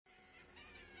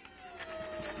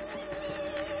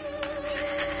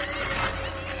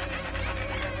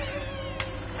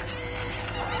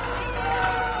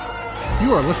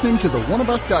You are listening to the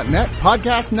oneofus.net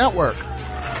podcast network.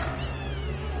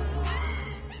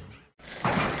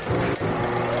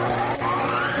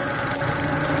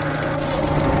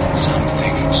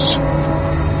 Something's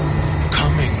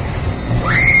coming.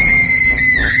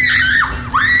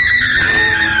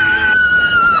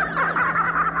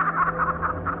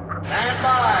 Stand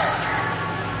by.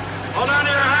 Hold on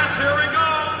to your hats, here we go.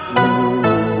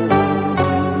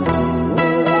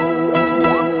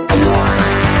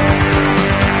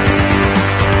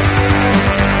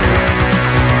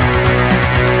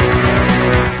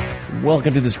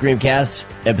 Welcome to the ScreamCast,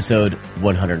 episode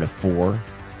 104.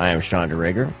 I am Sean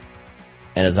DeRager,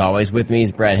 and as always, with me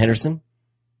is Brad Henderson.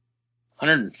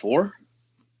 104?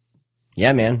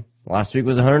 Yeah, man. Last week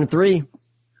was 103.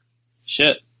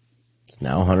 Shit. It's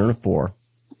now 104.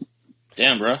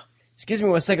 Damn, bro. Excuse me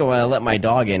 1 second while I let my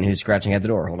dog in who's scratching at the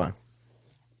door. Hold on.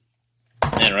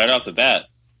 Man, right off the bat.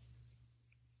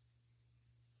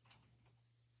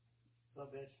 What's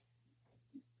up, bitch?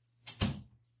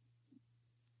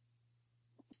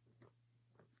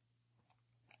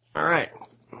 All right.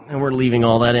 And we're leaving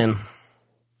all that in.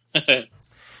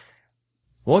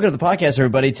 Welcome to the podcast,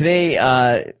 everybody.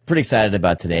 Today, pretty excited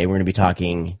about today. We're going to be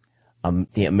talking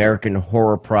the American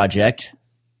Horror Project,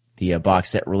 the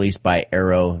box set released by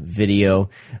Arrow Video.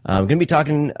 I'm going to be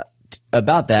talking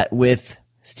about that with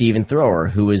Stephen Thrower,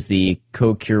 who is the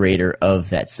co-curator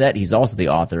of that set. He's also the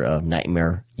author of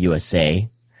Nightmare USA.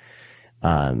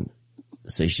 So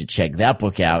you should check that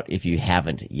book out if you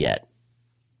haven't yet.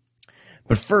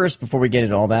 But first, before we get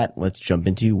into all that, let's jump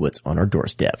into what's on our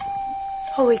doorstep.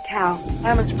 Holy cow,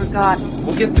 I almost forgot.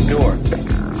 We'll get the door.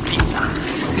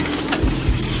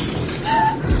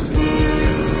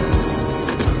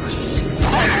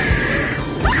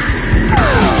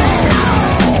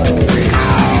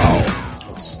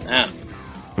 Oh, snap.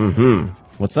 Mm-hmm.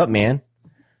 What's up, man?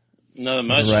 Nothing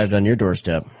much. Arrived on your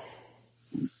doorstep.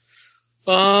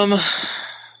 I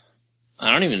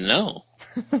don't even know.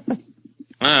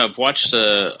 I've watched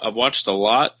a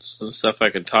lot. Some stuff I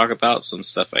can talk about, some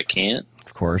stuff I can't.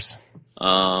 Of course.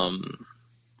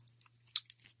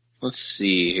 Let's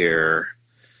see here.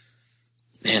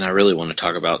 Man, I really want to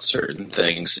talk about certain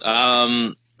things.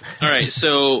 All right,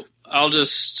 so I'll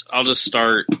just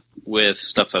start with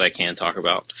stuff that I can talk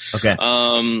about. Okay.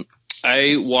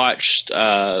 I watched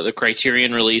the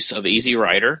Criterion release of Easy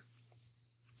Rider,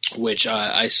 which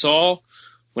I saw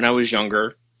when I was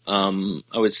younger. I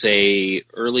would say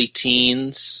early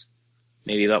teens,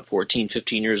 maybe about 14,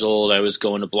 15 years old. I was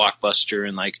going to Blockbuster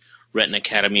and like renting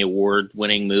Academy Award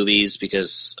winning movies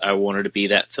because I wanted to be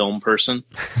that film person.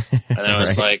 And I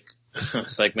was Right.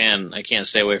 like, man, I can't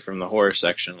stay away from the horror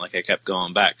section. Like I kept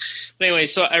going back. But anyway,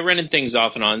 so I rented things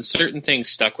off and on. Certain things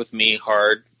stuck with me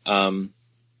hard.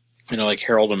 Like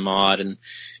Harold and Maude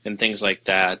and things like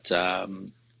that.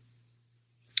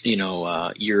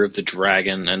 Year of the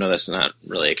Dragon. I know that's not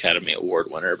really Academy Award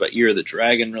winner, but Year of the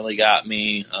Dragon really got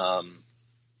me.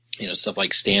 Stuff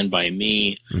like Stand By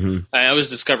Me. Mm-hmm. I was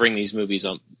discovering these movies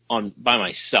on by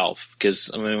myself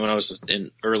because, when I was in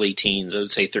early teens, I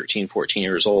would say 13, 14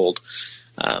 years old,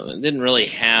 I didn't really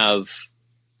have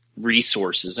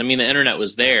resources. I mean, the internet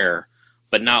was there,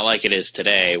 but not like it is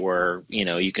today where,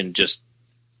 you can just,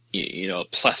 a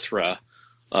plethora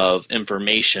of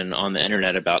information on the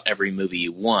internet about every movie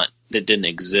you want that didn't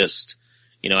exist.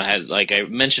 I had, like I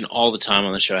mentioned all the time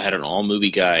on the show, I had an all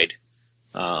movie guide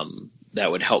that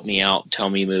would help me out, tell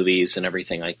me movies and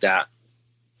everything like that.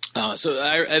 So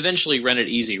I eventually rented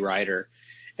Easy Rider,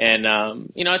 and I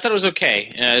thought it was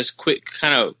okay. And I was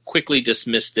quickly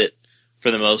dismissed it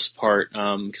for the most part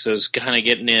because I was kind of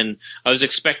getting in. I was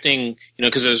expecting,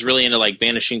 because I was really into like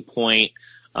Vanishing Point,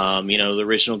 the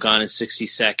original Gone in 60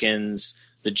 Seconds.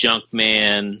 The Junk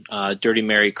Man, Dirty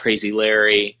Mary, Crazy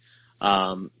Larry,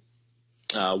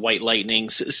 White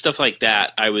Lightning, stuff like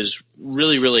that. I was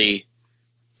really, really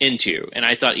into, and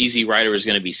I thought Easy Rider was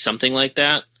going to be something like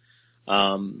that,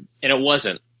 and it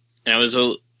wasn't. And I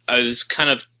didn't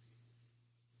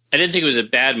think it was a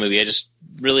bad movie. I just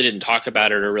really didn't talk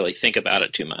about it or really think about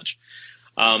it too much.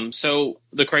 So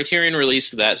the Criterion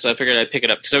released that, so I figured I'd pick it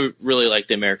up because I really liked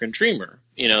The American Dreamer,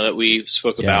 that we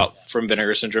spoke about from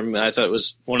Vinegar Syndrome. I thought it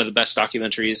was one of the best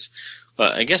documentaries.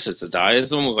 I guess it's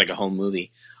it's almost like a home movie.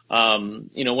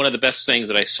 One of the best things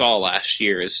that I saw last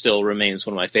year still remains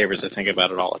one of my favorites. I think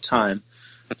about it all the time.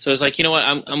 So I was like, you know what,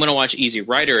 I'm going to watch Easy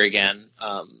Rider again,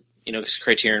 because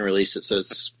Criterion released it, so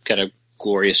it's got a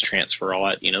glorious transfer. All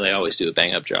that, they always do a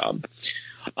bang-up job.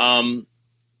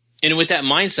 And with that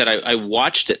mindset, I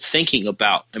watched it thinking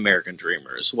about American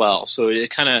Dreamer as well. So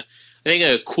it kind of I think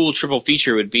a cool triple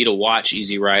feature would be to watch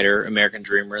Easy Rider, American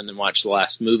Dreamer, and then watch the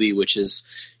last movie, which is,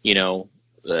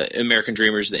 American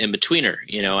Dreamer's the in-betweener,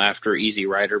 after Easy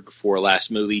Rider, before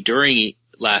last movie, during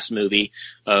last movie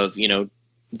of,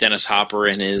 Dennis Hopper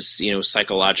and his,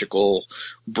 psychological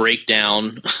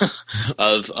breakdown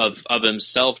of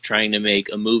himself trying to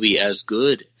make a movie as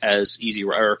good as Easy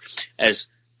Rider, as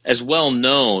well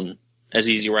known as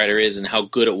Easy Rider is and how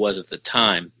good it was at the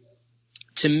time.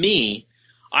 To me,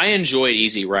 I enjoyed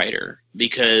Easy Rider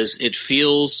because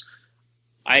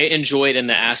I enjoyed in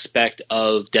the aspect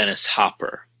of Dennis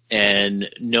Hopper and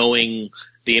knowing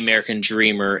the American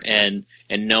Dreamer and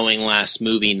knowing last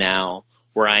movie now,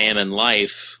 where I am in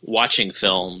life watching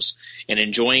films and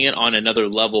enjoying it on another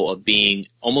level of being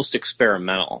almost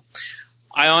experimental.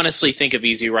 I honestly think if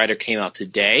Easy Rider came out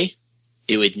today,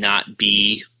 it would not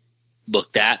be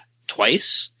looked at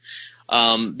twice,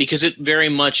 because it very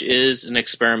much is an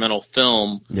experimental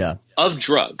film of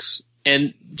drugs.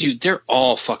 And dude, they're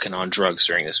all fucking on drugs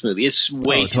during this movie. It's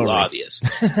way too obvious.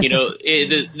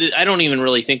 I don't even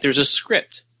really think there's a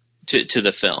script to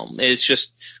the film. It's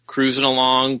just cruising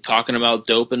along, talking about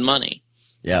dope and money.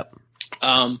 Yep.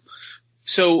 But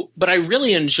I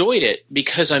really enjoyed it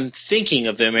because I'm thinking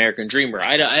of the American Dreamer.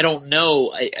 I don't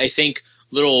know. I think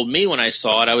little old me, when I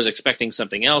saw it, I was expecting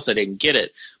something else. I didn't get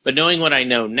it. But knowing what I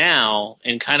know now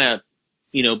and kind of,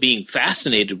 being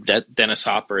fascinated with Dennis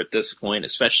Hopper at this point,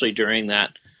 especially during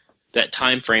that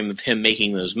time frame of him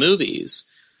making those movies,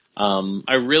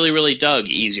 I really, really dug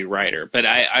Easy Rider. But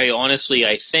I honestly,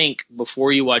 I think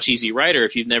before you watch Easy Rider,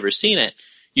 if you've never seen it,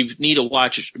 you need to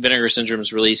watch Vinegar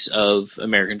Syndrome's release of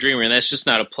American Dreamer. And that's just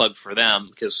not a plug for them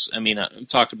because, I've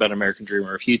talked about American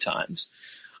Dreamer a few times.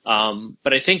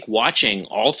 But I think watching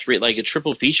all three, like a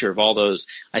triple feature of all those,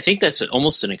 I think that's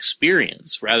almost an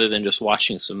experience rather than just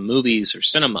watching some movies or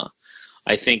cinema.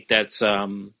 I think that's a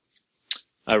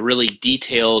really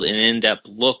detailed and in-depth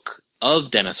look of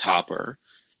Dennis Hopper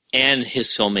and his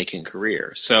filmmaking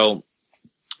career. So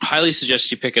highly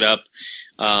suggest you pick it up.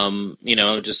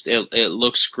 It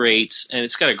looks great and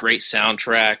it's got a great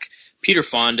soundtrack. Peter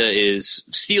Fonda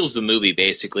steals the movie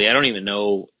basically. I don't even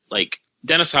know,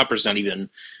 Dennis Hopper's not even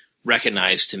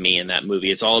recognized to me in that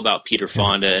movie. It's all about Peter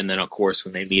Fonda, and then of course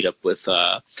when they meet up with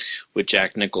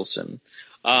Jack Nicholson.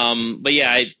 But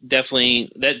yeah, I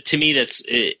definitely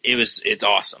it's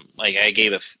awesome. I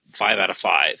gave it 5 out of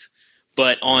 5,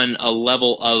 but on a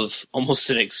level of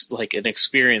almost an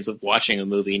experience of watching a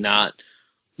movie, not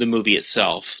the movie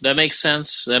itself. That makes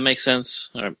sense.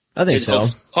 I think so.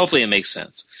 Hopefully it makes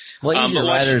sense. Well, Easy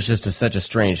Rider is just such a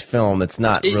strange film. It's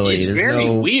not really. It's very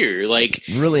weird.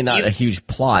 Really not a huge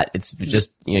plot. It's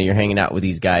just you're hanging out with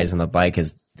these guys on the bike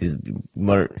on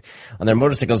their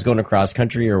motorcycles going across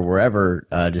country or wherever,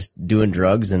 just doing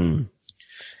drugs and.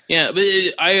 Yeah, but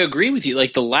I agree with you.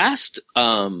 The last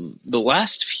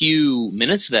few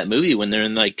minutes of that movie when they're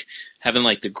in having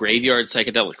the graveyard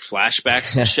psychedelic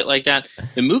flashbacks and shit like that,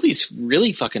 the movie's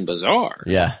really fucking bizarre.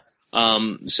 Yeah.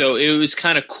 So it was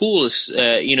kind of cool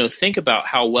to, think about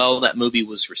how well that movie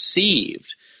was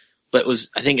received, but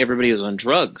I think everybody was on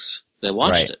drugs that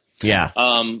watched it. Yeah.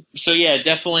 So yeah,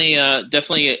 definitely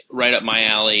right up my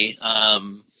alley.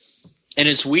 And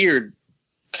it's weird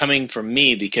coming from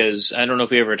me because I don't know if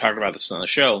we ever talked about this on the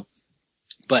show,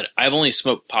 but I've only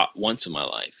smoked pot once in my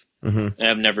life. Mm-hmm. And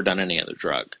I've never done any other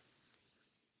drug.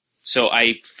 So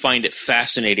I find it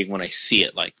fascinating when I see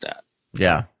it like that.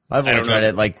 Yeah. I've only tried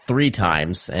it 3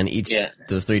 times, and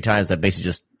those 3 times I basically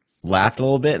just laughed a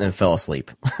little bit and then fell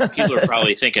asleep. People are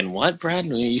probably thinking, what, Brad?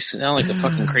 You sound like a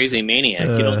fucking crazy maniac.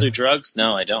 You don't do drugs?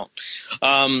 No, I don't.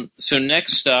 So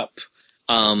next up,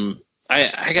 I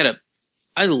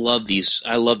love these.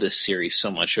 I love this series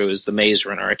so much. It was The Maze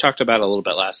Runner. I talked about it a little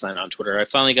bit last night on Twitter. I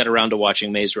finally got around to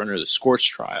watching Maze Runner: The Scorch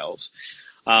Trials.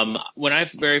 When I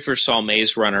very first saw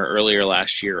Maze Runner earlier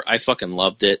last year, I fucking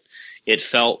loved it. It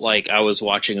felt like I was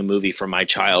watching a movie from my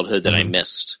childhood that I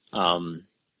missed.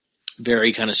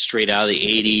 Very kind of straight out of the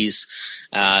 80s.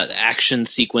 The action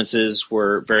sequences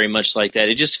were very much like that.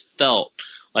 It just felt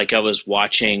like I was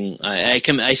watching.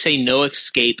 I say No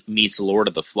Escape meets Lord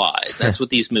of the Flies. That's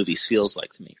what these movies feels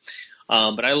like to me.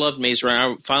 But I loved Maze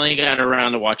Runner. I finally got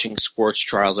around to watching Scorch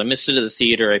Trials. I missed it at the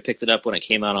theater. I picked it up when it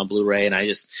came out on Blu-ray, and I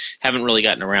just haven't really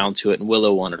gotten around to it. And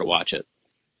Willow wanted to watch it.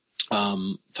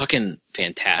 Fucking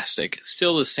fantastic. It's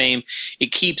still the same.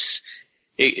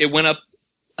 It went up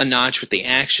a notch with the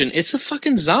action. It's a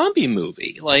fucking zombie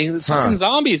movie. Fucking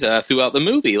zombies throughout the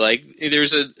movie.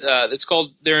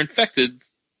 They're infected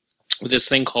with this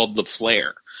thing called the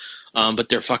flare. But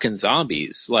they're fucking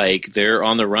zombies. They're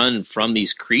on the run from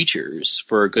these creatures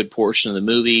for a good portion of the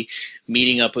movie,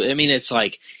 meeting up with,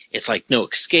 it's like No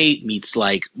Escape meets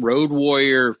like Road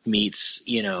Warrior meets,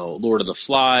 Lord of the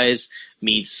Flies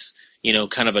meets,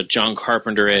 kind of a John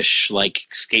Carpenter-ish like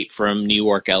Escape from New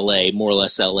York, LA, more or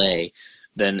less LA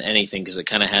than anything, because it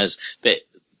kind of has the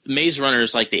Maze Runner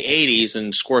is like the 80s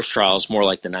and Scorch Trial is more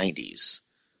like the 90s,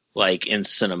 like in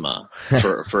cinema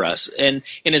for us. And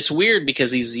it's weird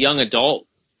because these young adult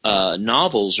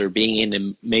novels are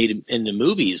being made into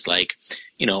movies like,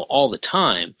 all the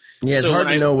time. Yeah, it's hard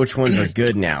to know which ones are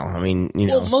good now. I mean,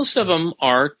 Well, most of them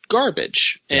are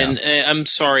garbage, and I'm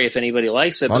sorry if anybody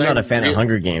likes it. I'm not a fan of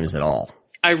Hunger Games at all.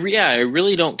 I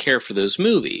really don't care for those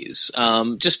movies,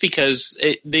 just because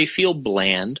they feel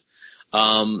bland.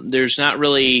 There's not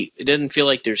really, it doesn't feel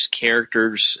like there's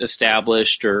characters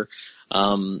established, or,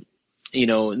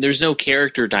 there's no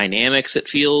character dynamics, it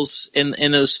feels,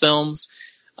 in those films.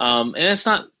 And it's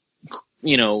not,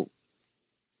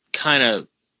 kind of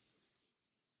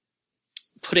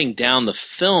putting down the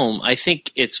film. I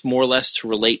think it's more or less to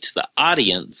relate to the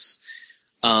audience,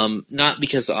 not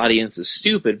because the audience is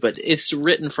stupid, but it's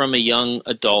written from a young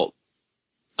adult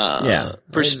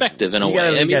perspective in a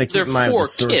way. I mean, they're for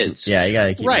kids. Yeah, you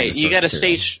gotta keep right. You gotta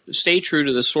stay true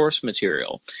to the source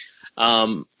material.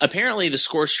 Apparently, the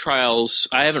Scorch Trials.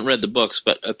 I haven't read the books,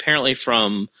 but apparently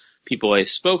from people I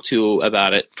spoke to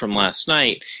about it from last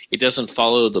night, it doesn't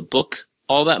follow the book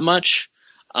all that much.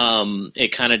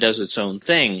 It kind of does its own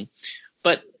thing,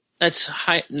 but that's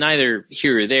neither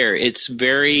here or there. It's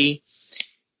very.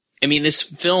 I mean, this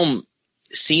film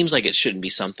seems like it shouldn't be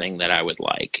something that I would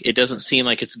like. It doesn't seem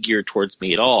like it's geared towards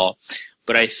me at all.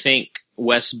 But I think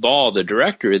Wes Ball, the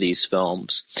director of these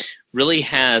films, really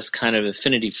has kind of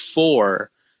affinity for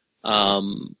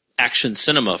action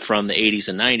cinema from the 80s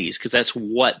and 90s, because that's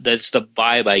the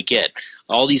vibe I get.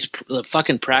 All these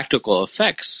fucking practical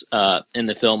effects in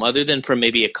the film, other than from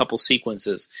maybe a couple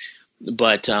sequences.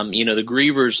 But, the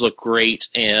Grievers look great,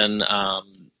 and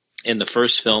in the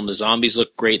first film, the zombies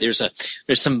look great. There's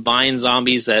some Vine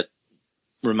zombies that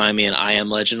remind me of I Am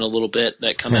Legend a little bit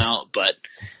that come out, but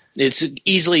it's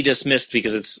easily dismissed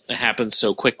because it happens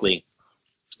so quickly.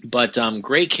 But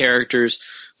great characters.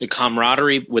 The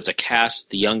camaraderie with the cast,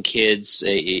 the young kids,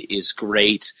 is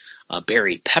great.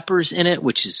 Barry Pepper's in it,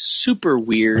 which is super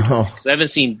weird because I haven't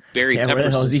seen Barry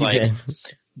Pepper since like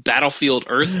Battlefield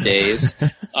Earth days.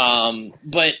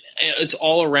 But it's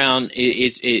all around.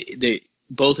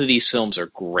 Both of these films are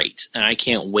great, and I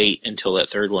can't wait until that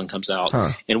third one comes out.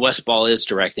 And Wes Ball is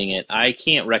directing it. I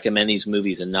can't recommend these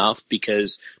movies enough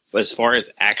because as far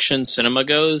as action cinema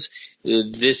goes,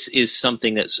 this is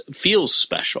something that feels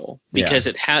special because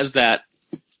it has that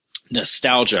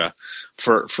nostalgia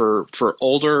for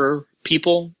older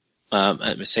people.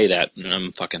 I say that, and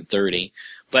I'm fucking 30,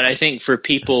 but I think for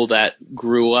people that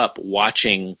grew up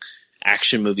watching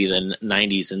action movie in the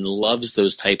 90s and loves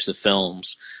those types of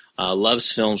films,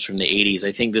 loves films from the 80s,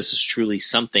 I think this is truly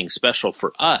something special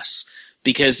for us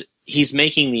because he's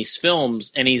making these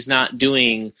films and he's not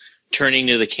turning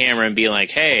to the camera and being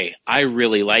like, hey, I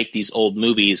really like these old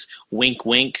movies. Wink,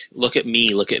 wink. Look at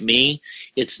me. Look at me.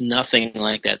 It's nothing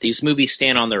like that. These movies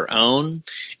stand on their own.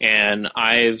 And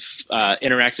I've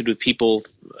interacted with people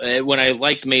when I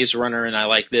liked Maze Runner and I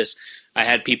like this. I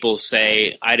had people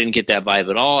say I didn't get that vibe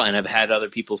at all. And I've had other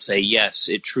people say, yes,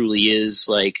 it truly is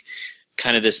like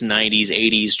kind of this 90s,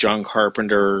 80s John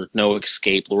Carpenter, No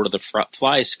Escape, Lord of the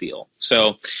Flies feel.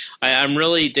 So I'm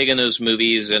really digging those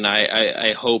movies, and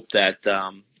I hope that,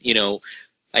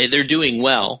 they're doing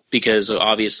well because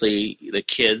obviously the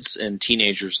kids and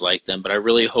teenagers like them, but I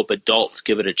really hope adults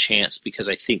give it a chance because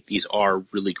I think these are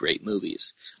really great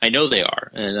movies. I know they are,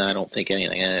 and I don't think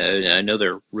anything. I know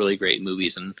they're really great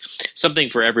movies and something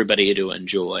for everybody to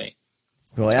enjoy.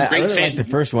 Well, I really like the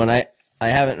first one. I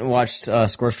haven't watched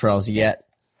Scorch Trials yet.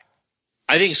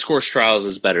 I think Scorch Trials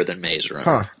is better than Maze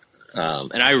Runner.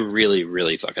 And I really,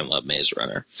 really fucking love Maze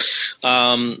Runner.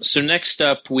 So next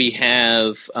up we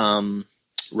have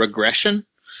Regression,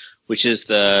 which is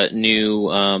the new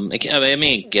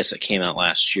I guess it came out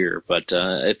last year, but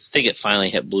I think it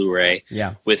finally hit Blu-ray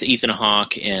with Ethan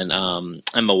Hawke and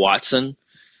Emma Watson.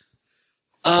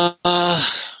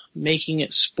 Making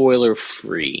it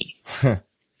spoiler-free.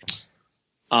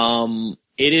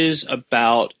 It is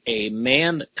about a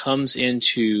man that comes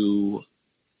into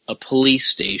a police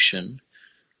station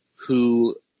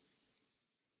who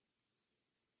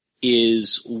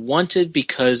is wanted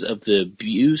because of the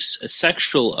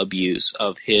sexual abuse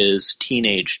of his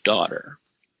teenage daughter,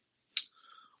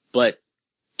 but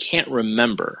can't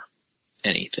remember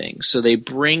anything. So they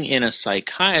bring in a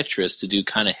psychiatrist to do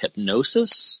kind of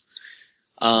hypnosis,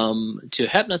 to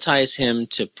hypnotize him,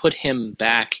 to put him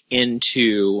back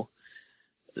into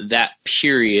that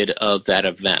period of that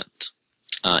event.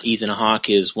 Ethan Hawke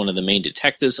is one of the main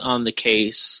detectives on the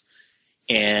case,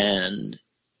 and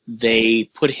they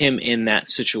put him in that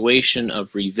situation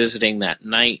of revisiting that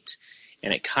night,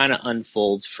 and it kind of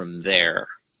unfolds from there.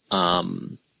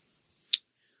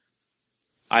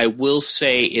 I will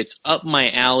say it's up my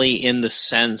alley in the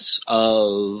sense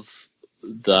of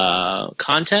the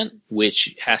content,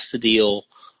 which has to deal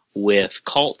with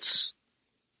cults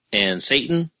and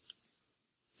Satan.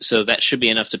 So that should be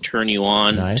enough to turn you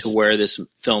on to where this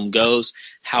film goes.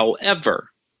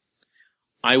 However,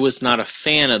 I was not a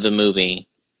fan of the movie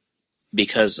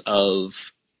because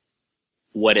of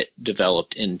what it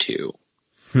developed into.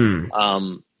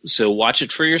 So watch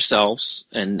it for yourselves,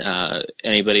 and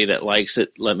anybody that likes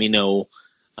it, let me know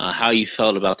how you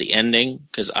felt about the ending,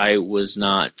 because I was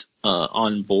not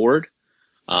on board.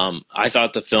 I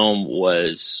thought the film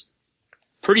was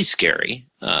pretty scary,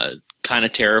 kind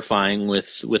of terrifying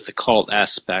with the cult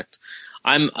aspect.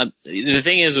 The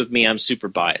thing is with me, I'm super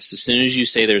biased. As soon as you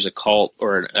say there's a cult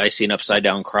or I see an upside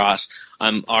down cross,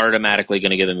 I'm automatically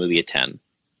going to give the movie a 10.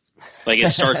 Like it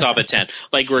starts off at 10,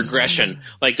 like regression,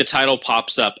 like the title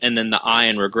pops up and then the eye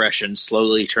in regression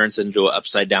slowly turns into an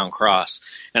upside down cross.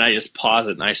 And I just pause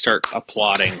it and I start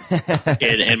applauding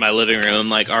in my living room. I'm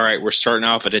like, all right, we're starting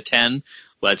off at a 10.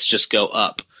 Let's just go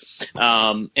up.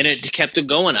 And it kept it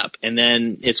going up. And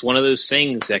then it's one of those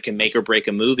things that can make or break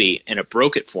a movie, and it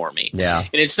broke it for me. Yeah. And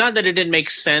it's not that it didn't make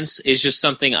sense. It's just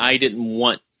something I didn't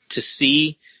want to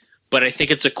see, but I think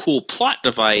it's a cool plot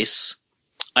device.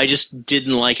 I just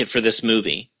didn't like it for this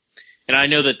movie. And I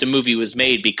know that the movie was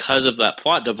made because of that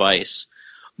plot device.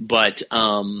 But,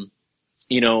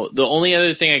 you know, the only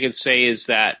other thing I could say is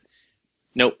that,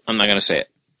 nope, I'm not going to say it.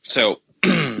 So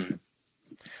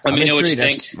let me know what you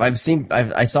think.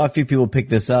 I saw a few people pick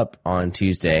this up on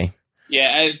Tuesday.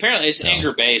 Yeah, apparently it's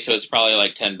Anchor Bay, so it's probably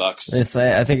like $10.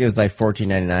 I think it was like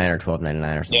 $14.99 or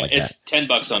 $12.99 or something like that. Yeah, it's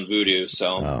 $10 on Vudu.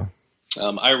 So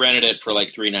I rented it for like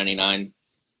 $3.99.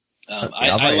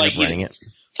 I like it.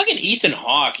 Fucking Ethan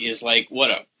Hawke is like, what,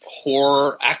 a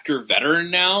horror actor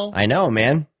veteran now? I know,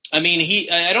 man. I mean,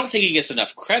 I don't think he gets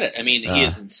enough credit. I mean, he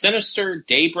is in Sinister,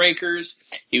 Daybreakers.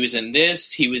 He was in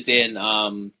this. He was in,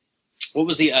 what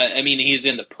was the, I mean, he's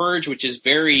in The Purge, which is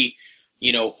very,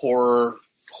 you know,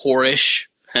 horror-ish.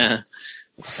 It's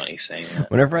funny saying that.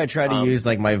 Whenever I try to use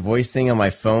like my voice thing on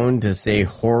my phone to say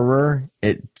horror,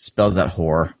 it spells out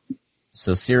horror.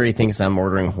 So Siri thinks I'm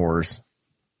ordering horrors.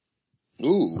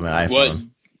 Ooh, what?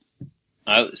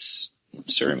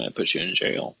 Siri might put you in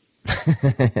jail.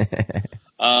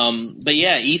 But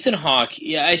yeah, Ethan Hawke.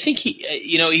 Yeah, I think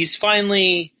he's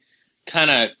finally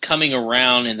kind of coming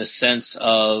around in the sense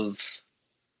of,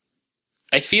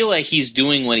 I feel like he's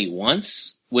doing what he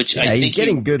wants, which I think he's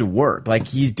getting good work. Like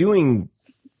he's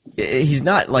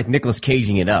not like Nicolas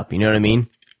Caging it up. You know what I mean?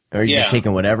 Or he's just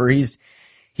taking whatever. He's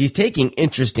taking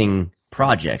interesting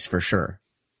projects for sure.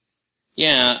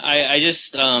 Yeah, I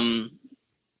just, I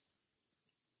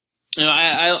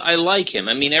like him.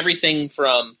 I mean, everything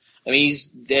from, he's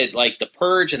did like The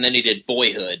Purge, and then he did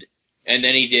Boyhood, and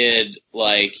then he did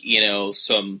like, you know,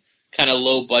 some kind of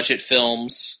low budget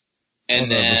films,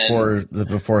 and then the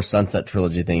Before Sunset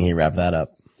trilogy thing, he wrapped that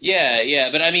up. Yeah,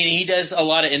 but I mean, he does a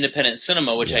lot of independent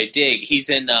cinema, which I dig. He's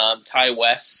in Ty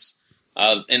West's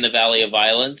In the Valley of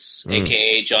Violence,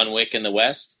 aka John Wick in the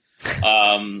West.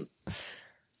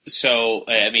 So,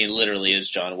 I mean, literally is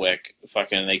John Wick.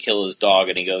 Fucking, they kill his dog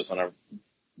and he goes on a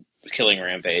killing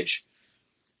rampage.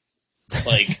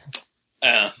 Like,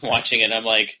 watching it, I'm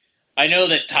like, I know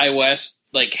that Ty West,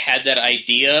 like, had that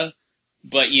idea,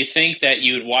 but you think that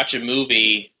you would watch a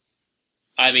movie,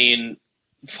 I mean,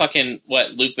 fucking,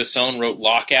 Luc Besson wrote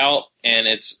Lockout, and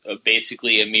it's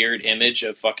basically a mirrored image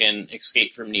of fucking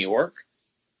Escape from New York.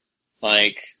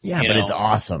 Like, yeah, but it's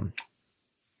awesome.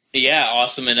 Yeah,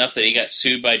 awesome enough that he got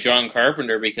sued by John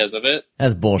Carpenter because of it.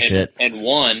 That's bullshit. And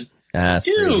won. That's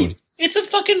Dude, crazy. It's a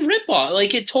fucking ripoff.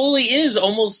 Like, it totally is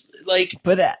almost like...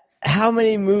 But how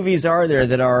many movies are there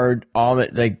that are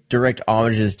like direct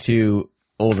homages to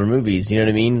older movies? You know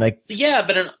what I mean? Like, yeah,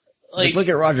 but like look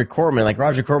at Roger Corman. Like,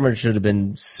 Roger Corman should have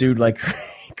been sued like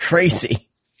crazy.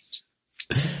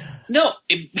 No,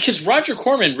 because Roger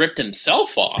Corman ripped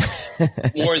himself off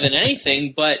more than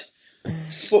anything, but...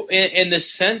 in the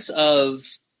sense of,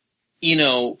 you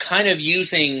know, kind of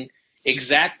using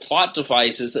exact plot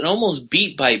devices and almost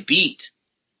beat by beat.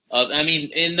 I mean,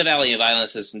 in the Valley of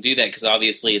Violence doesn't do that because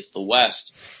obviously it's the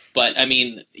West. But, I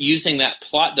mean, using that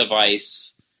plot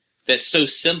device that's so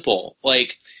simple.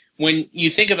 Like, when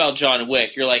you think about John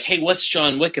Wick, you're like, hey, what's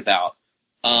John Wick about?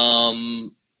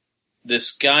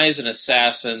 This guy's an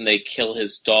assassin. They kill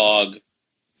his dog.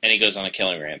 and he goes on a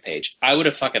killing rampage. I would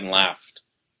have fucking laughed.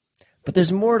 But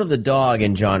there's more to the dog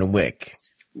in John Wick.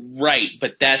 Right,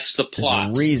 but that's the plot.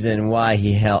 There's a reason why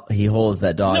he holds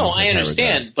that dog. No, I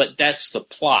understand, but that's the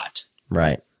plot.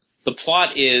 Right. The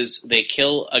plot is they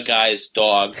kill a guy's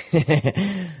dog,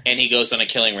 and he goes on a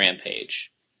killing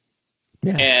rampage.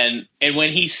 Yeah. And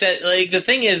when he said, like, the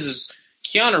thing is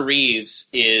Keanu Reeves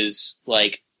is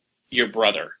like your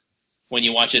brother. When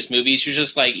you watch his movies, you're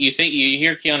just like, you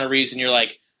hear Keanu Reeves, and you're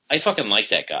like, I fucking like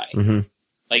that guy. Mm-hmm.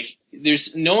 Like,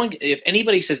 there's no one, if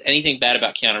anybody says anything bad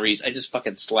about Keanu Reeves, I just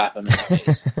fucking slap him in the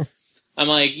face. I'm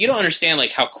like, you don't understand,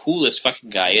 like, how cool this fucking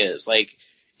guy is. Like,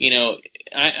 you know,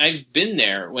 I've been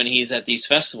there when he's at these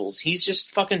festivals. He's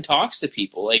just fucking talks to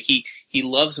people. Like, he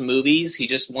loves movies. He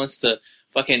just wants to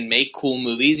fucking make cool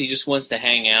movies. He just wants to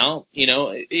hang out. You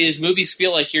know, his movies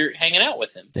feel like you're hanging out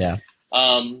with him. Yeah.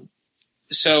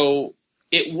 So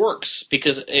it works,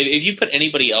 because if you put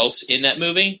anybody else in that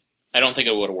movie, I don't think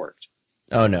it would have worked.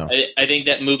 Oh, no. I think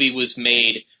that movie was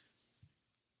made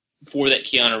for that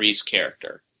Keanu Reeves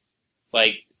character.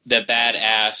 Like, the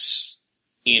badass,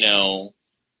 you know,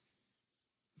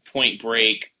 Point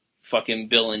Break, fucking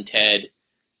Bill and Ted.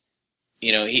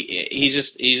 You know, he's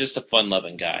just a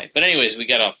fun-loving guy. But anyways, we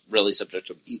got off really subject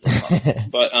of evil.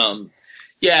 But,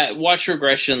 yeah, watch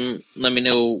Regression. Let me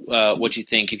know what you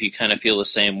think, if you kind of feel the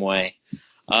same way.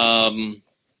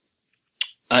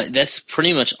 That's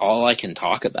pretty much all I can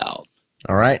talk about.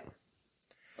 All right.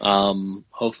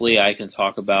 Hopefully I can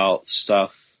talk about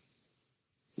stuff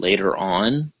later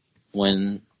on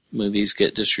when movies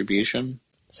get distribution.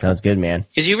 Sounds good, man.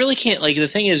 Because you really can't, like, the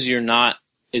thing is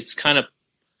it's kind of,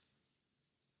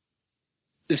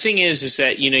 the thing is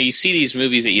that, you know, you see these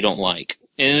movies that you don't like.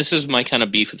 And this is my kind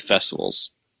of beef with festivals,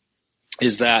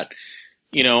 is that,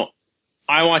 you know,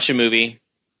 I watch a movie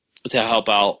to help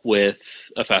out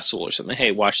with a festival or something.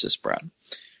 Hey, watch this, Brad.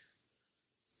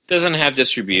 Doesn't have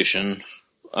distribution.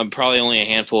 Probably only a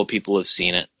handful of people have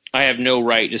seen it. I have no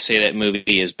right to say that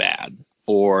movie is bad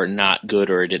or not good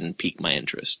or it didn't pique my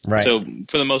interest. Right. So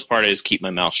for the most part, I just keep my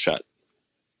mouth shut,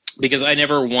 because I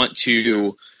never want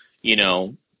to, you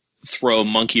know, throw a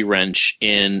monkey wrench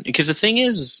in. Because the thing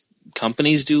is,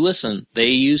 companies do listen. They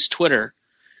use Twitter.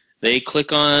 They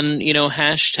click on, you know,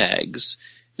 hashtags.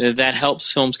 That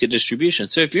helps films get distribution.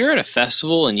 So if you're at a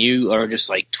festival and you are just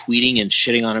like tweeting and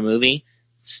shitting on a movie,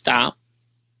 stop.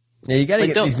 Yeah, you gotta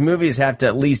get, these movies have to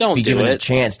at least be given a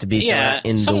chance to be in the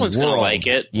world. Someone's gonna like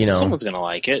it. You know, someone's gonna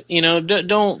like it. You know,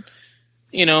 don't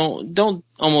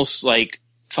almost like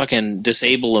fucking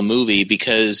disable a movie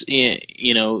because,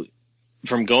 you know,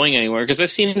 from going anywhere. Because I've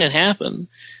seen it happen.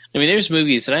 I mean, there's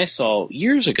movies that I saw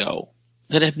years ago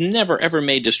that have never ever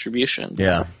made distribution.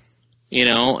 Yeah. You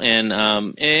know,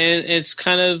 and it's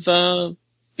kind of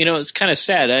you know, it's kind of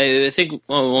sad. I think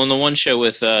on the one show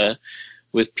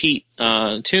with Pete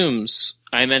Toombs,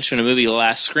 I mentioned a movie,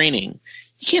 Last Screening.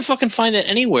 You can't fucking find that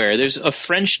anywhere. There's a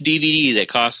French DVD that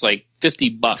costs like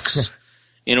 $50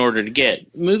 in order to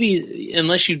get movie,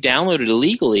 unless you download it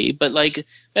illegally. But like,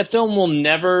 that film will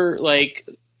never, like,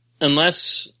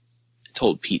 unless I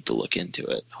told Pete to look into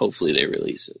it. Hopefully they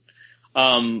release it.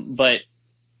 But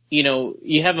you know,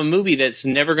 you have a movie that's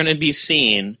never going to be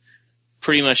seen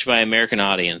pretty much by American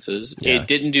audiences. Yeah. It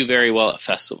didn't do very well at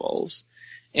festivals.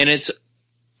 And it's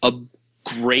a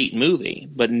great movie,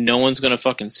 but no one's going to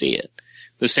fucking see it.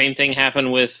 The same thing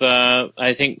happened with,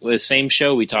 I think, the same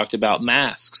show we talked about,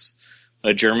 Masks,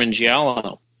 a German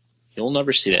giallo. You'll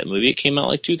never see that movie. It came out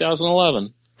like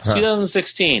 2011.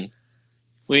 2016.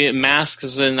 Masks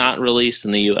is not released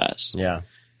in the U.S. Yeah.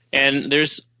 And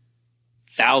there's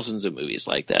thousands of movies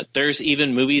like that. There's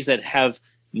even movies that have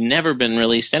never been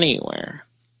released anywhere.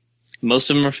 Most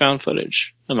of them are found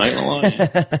footage. I'm not gonna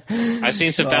lie. I've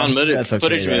seen some found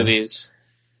footage movies,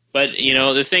 but you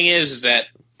know, the thing is that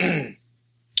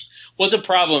what the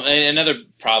problem, another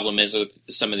problem is with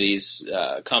some of these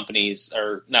companies,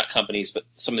 or not companies, but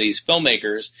some of these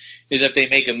filmmakers, is that they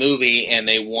make a movie and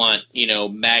they want, you know,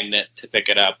 Magnet to pick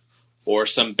it up or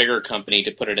some bigger company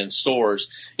to put it in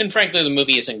stores, and frankly, the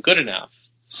movie isn't good enough.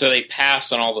 So they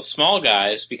pass on all the small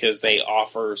guys because they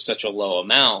offer such a low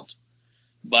amount.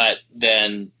 But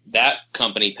then that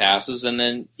company passes, and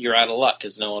then you're out of luck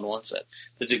because no one wants it.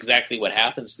 That's exactly what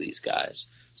happens to these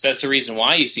guys. So that's the reason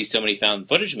why you see so many found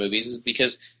footage movies, is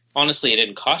because, honestly, it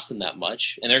didn't cost them that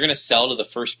much, and they're going to sell to the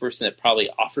first person that probably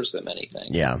offers them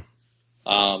anything. Yeah.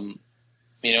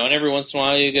 You know, and every once in a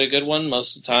while you get a good one.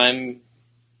 Most of the time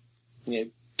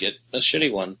you get a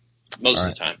shitty one. Most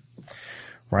of the time.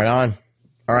 Right on.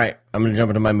 All right, I'm going to jump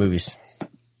into my movies.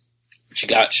 What you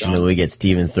got, Sean? And then we get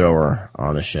Steven Thrower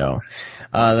on the show.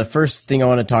 The first thing I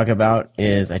want to talk about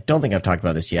is, I don't think I've talked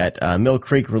about this yet. Mill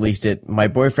Creek released it. My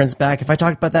Boyfriend's Back. Have I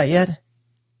talked about that yet?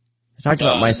 I talked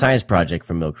about my science project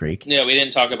from Mill Creek. Yeah, we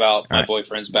didn't talk about My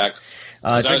Boyfriend's Back.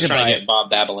 Because I was trying to get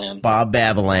Bob Balaban. Bob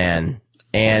Balaban.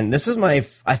 And this was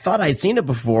I thought I'd seen it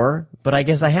before, but I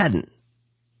guess I hadn't.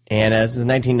 And this is a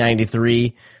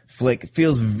 1993 flick. It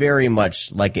feels very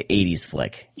much like an 80s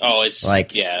flick. Oh, it's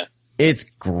like, yeah. It's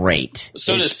great.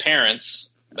 So does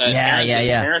Parents.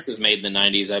 Yeah. Parents is made in the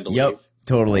 90s, I believe. Yep,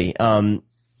 totally.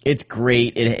 It's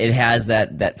great. It has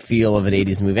that feel of an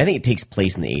 80s movie. I think it takes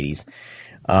place in the 80s.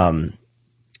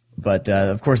 But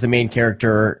of course, the main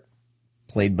character,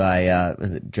 played by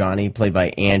was it Johnny? Played by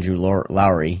Andrew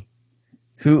Lowry.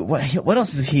 Who? What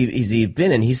else has he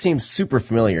been in? He seems super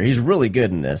familiar. He's really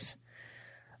good in this.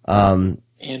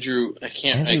 Andrew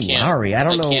Lowry. I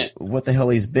don't know what the hell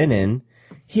he's been in.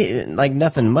 He like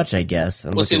nothing much, I guess.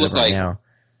 What's he look like now?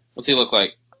 What's he look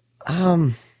like?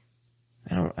 I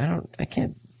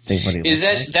can't think what he looks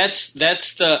like.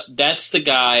 That's the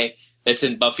guy that's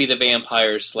in Buffy the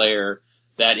Vampire Slayer.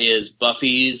 That is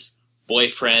Buffy's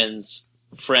boyfriend's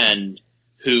friend,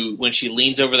 who, when she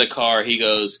leans over the car, he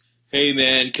goes, "Hey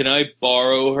man, can I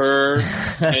borrow her?"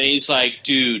 And he's like,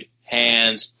 "Dude,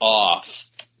 hands off."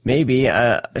 Maybe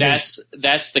that's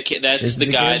the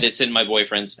guy that's in My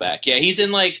Boyfriend's Back. Yeah, he's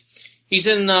in. He's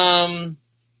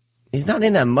not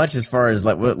in that much as far as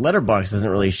Letterboxd doesn't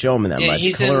really show him in that much.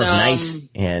 He's Color in, of Night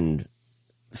and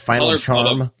Final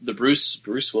Charm. The Bruce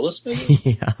Willis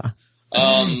movie.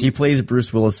 Yeah. He plays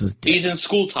Bruce Willis's dad. He's in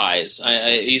School Ties.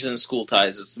 He's in School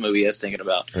Ties. It's the movie I was thinking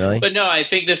about. Really? But no, I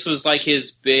think this was like his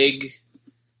big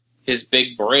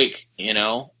break. You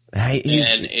know. And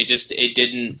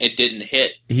it didn't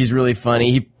hit. He's really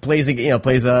funny. He plays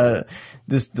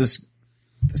this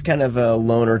kind of a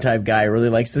loner type guy. Really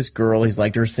likes this girl. He's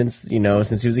liked her since he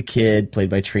was a kid. Played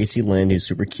by Tracy Lynn, who's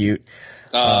super cute.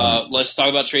 Let's talk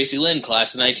about Tracy Lynn,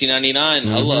 class of 1999.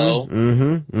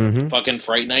 Hello. Fucking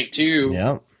Fright Night 2.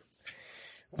 Yeah.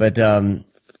 But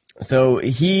so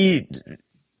he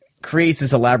creates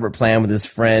this elaborate plan with his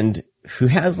friend who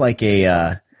has like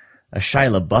a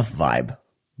Shia LaBeouf vibe.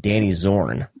 Danny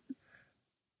Zorn.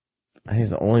 I think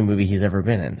it's the only movie he's ever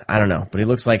been in. I don't know, but he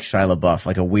looks like Shia LaBeouf,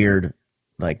 like a weird,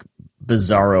 like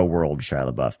bizarro world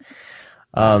Shia LaBeouf.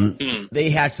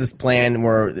 They hatch this plan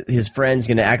where his friend's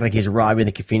going to act like he's robbing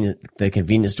the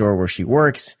convenience store where she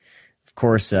works. Of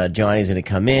course, Johnny's going to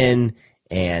come in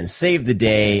and save the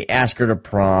day, ask her to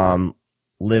prom,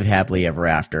 live happily ever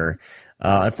after.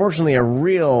 Unfortunately, a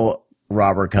real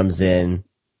robber comes in,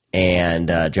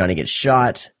 and Johnny gets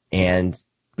shot and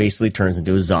basically turns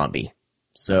into a zombie.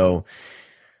 So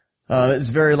it's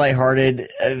very lighthearted.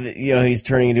 He's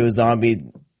turning into a zombie,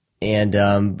 and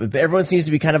but everyone seems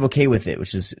to be kind of okay with it,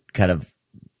 which is kind of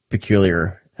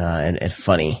peculiar and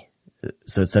funny.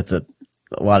 So it sets up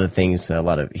a lot of things, a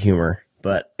lot of humor.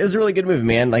 But it was a really good movie,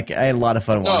 man. Like, I had a lot of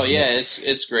fun watching it. Oh, yeah,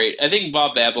 it's great. I think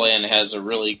Bob Balaban has a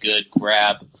really good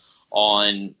grab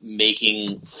on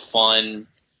making fun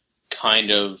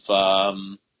kind of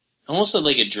almost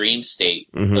like a dream state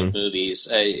of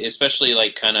movies, especially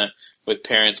like kind of with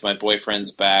Parents, My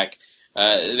Boyfriend's Back.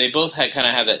 They both have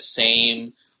that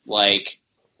same, like,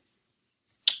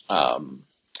 I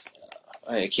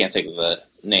can't think of the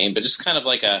name, but just kind of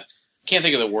like can't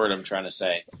think of the word I'm trying to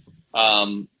say.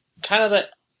 Kind of that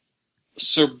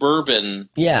suburban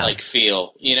like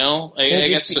feel, I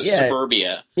guess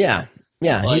suburbia. Yeah.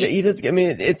 Like, he does. I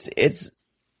mean,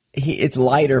 it's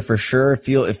lighter for sure.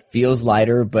 It feels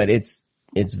lighter, but it's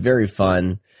very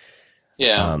fun.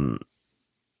 Yeah.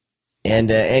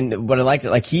 And what I liked,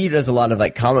 like, he does a lot of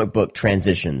like comic book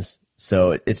transitions.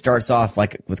 So it starts off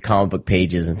like with comic book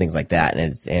pages and things like that,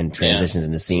 and transitions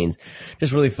into scenes.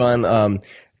 Just really fun.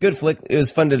 Good flick. It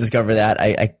was fun to discover that.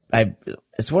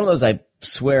 It's one of those I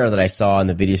swear that I saw in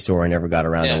the video store and never got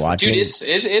around to watching. Dude,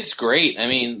 it's great. I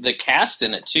mean, the cast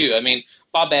in it too. I mean,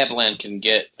 Bob Balaban can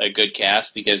get a good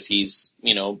cast because he's,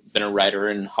 been a writer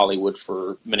in Hollywood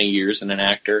for many years and an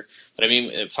actor. But I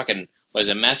mean,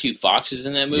 Matthew Fox is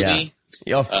in that movie?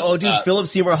 Yeah. Dude, Philip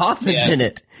Seymour Hoffman's in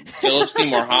it. Philip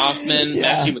Seymour Hoffman,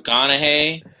 Matthew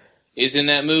McConaughey is in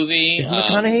that movie. Is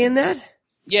McConaughey in that?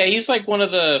 Yeah, he's like one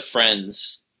of the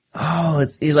friends. Oh,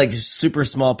 he's like a super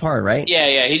small part, right?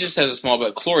 Yeah, he just has a small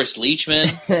part. Cloris Leachman,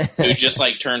 who just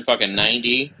like turned fucking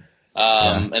 90.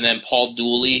 And then Paul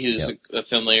Dooley, who's a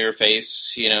familiar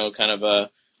face, kind of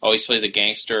always plays a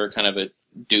gangster, kind of a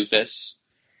doofus.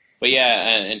 But yeah,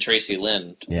 and Tracy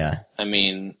Lynn. Yeah. I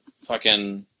mean,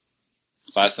 fucking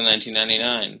Class of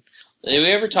 1999. Did we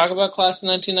ever talk about Class of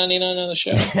 1999 on the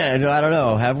show? I don't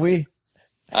know. Have we?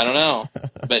 I don't know.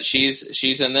 But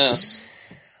she's in this.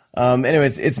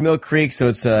 Anyways, it's Mill Creek, so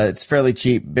it's fairly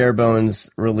cheap, bare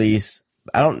bones release.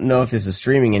 I don't know if this is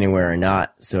streaming anywhere or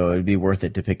not, so it'd be worth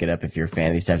it to pick it up if you're a fan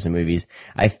of these types of movies.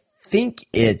 I think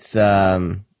it's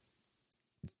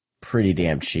pretty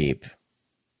damn cheap.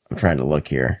 I'm trying to look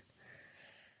here.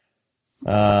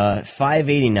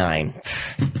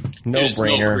 $5.89. No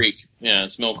brainer. Mill Creek. Yeah,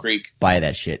 it's Mill Creek. Buy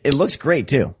that shit. It looks great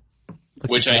too.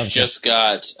 Which I just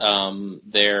got one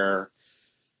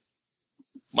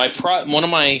of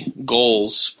my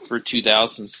goals for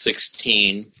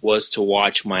 2016 was to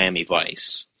watch Miami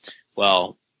Vice.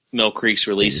 Well, Mill Creek's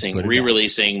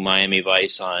re-releasing Miami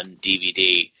Vice on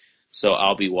DVD, so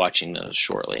I'll be watching those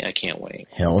shortly. I can't wait.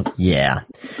 Hell yeah.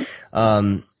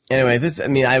 Anyway,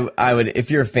 I would, if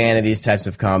you're a fan of these types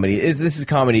of comedy, this is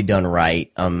comedy done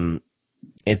right.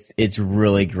 It's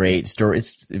really great story.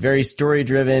 It's very story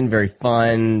driven, very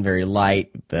fun, very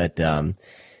light, but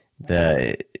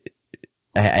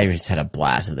I just had a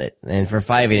blast with it. And for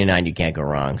 $5.89, you can't go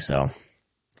wrong. So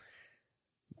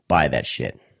buy that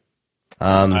shit.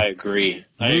 I agree.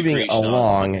 Moving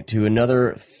along to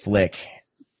another flick.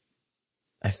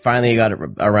 I finally got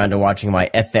around to watching my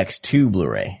FX2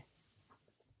 Blu-ray.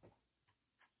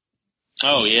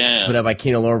 Oh, yeah. Put out by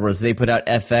Kino Lorber. They put out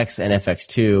FX and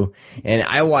FX2. And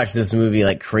I watched this movie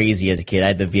like crazy as a kid. I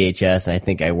had the VHS, and I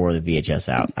think I wore the VHS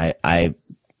out.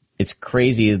 It's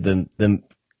crazy the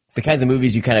kinds of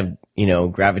movies you kind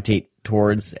of, gravitate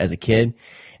towards as a kid.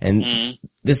 And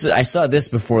I saw this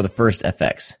before the first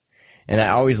FX. And I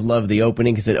always loved the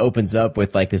opening because it opens up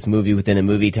with like this movie within a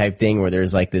movie type thing where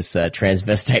there's like this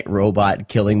transvestite robot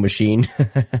killing machine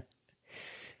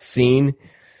scene.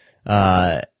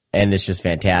 And it's just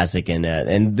fantastic. And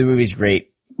the movie's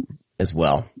great as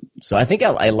well. So I think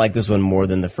I like this one more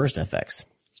than the first FX.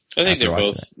 I think they're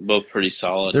both pretty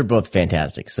solid. They're both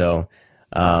fantastic. So,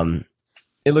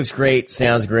 it looks great,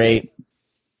 sounds great,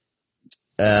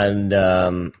 and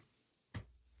so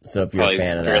if you're probably a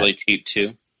fan of that, fairly cheap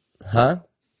too. Huh?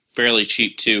 Fairly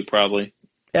cheap too, probably.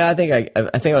 Yeah, I think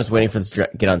I was waiting for this to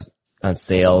get on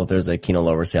sale. There's a Kino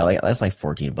Lorber sale. That's like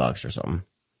 $14 or something.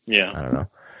 Yeah, I don't know.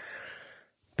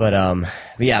 But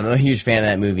yeah, I'm a huge fan of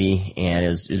that movie, and it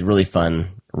was really fun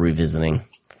revisiting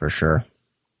for sure.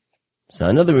 So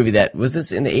another movie that was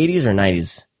this in the 80s or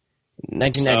 90s.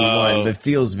 1991, but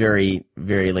feels very,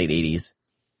 very late 80s.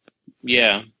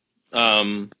 Yeah.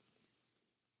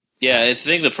 Yeah, I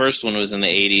think the first one was in the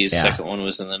 80s, Yeah. Second one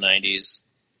was in the 90s.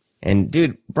 And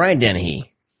dude, Brian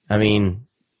Dennehy, I mean,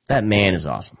 that man is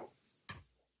awesome.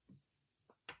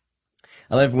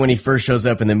 I love when he first shows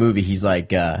up in the movie, he's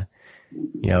like,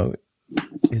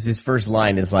 his first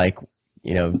line is like,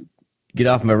 get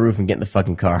off my roof and get in the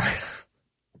fucking car.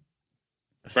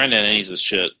 Brendan, he's a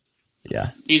shit.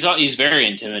 Yeah. He's very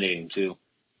intimidating too.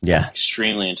 Yeah.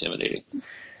 Extremely intimidating.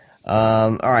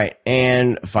 All right.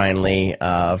 And finally,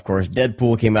 of course,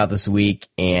 Deadpool came out this week,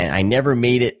 and I never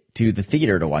made it to the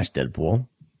theater to watch Deadpool.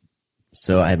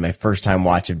 So I had my first time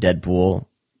watch of Deadpool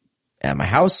at my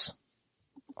house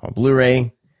on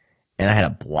Blu-ray, and I had a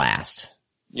blast.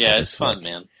 Yeah, it's fun,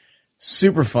 man.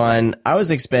 Super fun. I was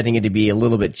expecting it to be a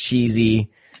little bit cheesy,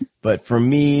 but for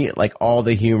me, like, all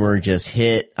the humor just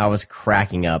hit. I was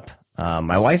cracking up.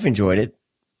 My wife enjoyed it,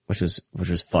 which was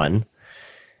fun.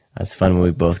 It's fun when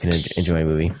we both can enjoy a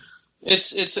movie.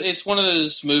 It's one of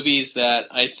those movies that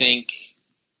I think,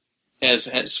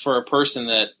 as for a person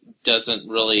that doesn't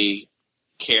really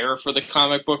care for the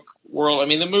comic book world, I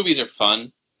mean, the movies are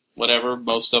fun, whatever,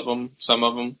 most of them, some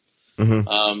of them.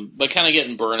 Mm-hmm. But kind of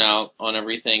getting burnout on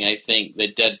everything, I think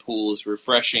that Deadpool is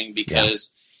refreshing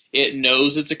because it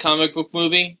knows it's a comic book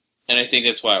movie, and I think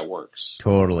that's why it works.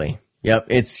 Totally. Yep.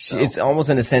 It's almost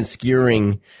in a sense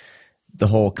skewering the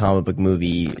whole comic book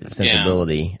movie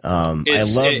sensibility. I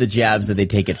love the jabs that they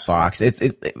take at Fox.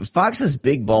 Fox has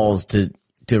big balls to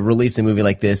release a movie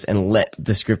like this and let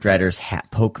the scriptwriters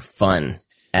poke fun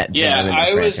at them and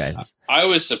their franchises. I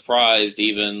was surprised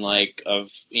even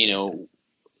of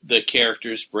the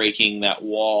characters breaking that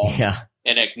wall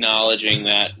and acknowledging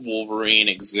that Wolverine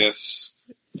exists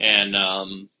and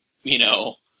kind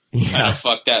of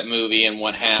fuck that movie and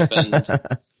what happened.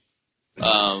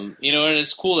 And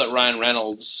it's cool that Ryan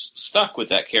Reynolds stuck with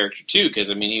that character too, because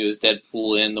he was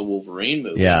Deadpool in the Wolverine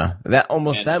movie. Yeah,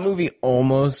 that movie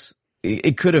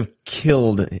it could have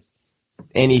killed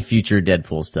any future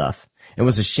Deadpool stuff. It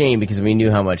was a shame because we knew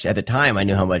how much at the time. I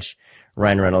knew how much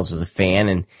Ryan Reynolds was a fan,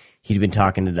 and he'd been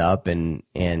talking it up, and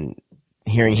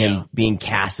hearing him being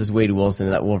cast as Wade Wilson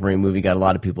in that Wolverine movie got a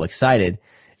lot of people excited.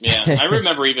 Yeah, I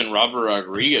remember even Robert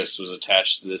Rodriguez was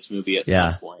attached to this movie at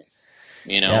some point.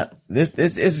 Yeah,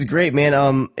 this is great,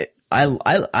 man.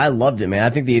 I loved it, man. I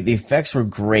think the effects were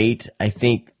great. I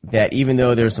think that even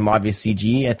though there's some obvious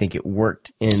CG, I think it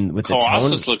worked in with the tone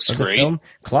Colossus looks of the great. film.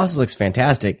 Colossus looks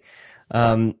fantastic.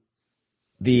 The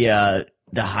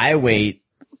highway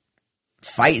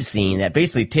fight scene that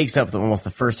basically takes up almost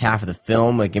the first half of the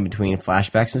film, like in between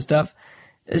flashbacks and stuff,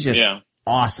 is just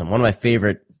awesome. One of my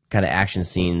favorite kind of action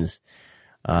scenes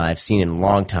I've seen in a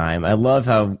long time. I love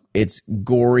how it's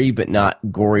gory, but not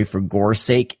gory for gore's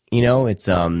sake. You know, it's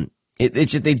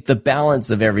just the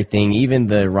balance of everything, even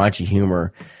the raunchy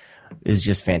humor, is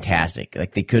just fantastic.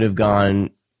 Like they could have gone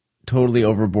totally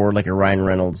overboard, like a Ryan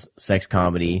Reynolds sex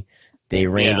comedy. They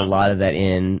reined a lot of that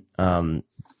in.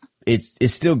 It's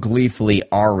still gleefully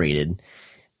R-rated,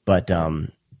 but I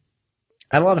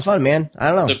had a lot of fun, man. I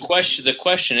don't know. The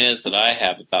question is that I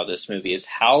have about this movie is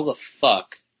how the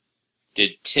fuck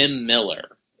did Tim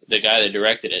Miller, the guy that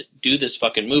directed it, do this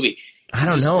fucking movie? I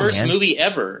don't know, First man. movie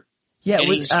ever. Yeah,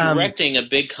 and he's directing a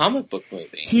big comic book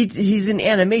movie. He's in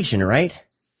animation, right?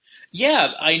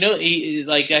 Yeah, I know.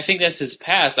 I think that's his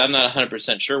past. I'm not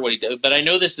 100% sure what he did, but I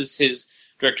know this is his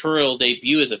directorial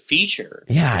debut as a feature.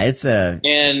 Yeah,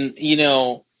 and you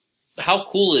know, how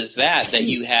cool is that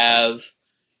you have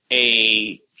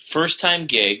a first-time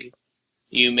gig,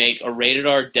 you make a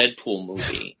rated-R Deadpool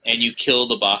movie, and you kill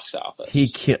the box office. He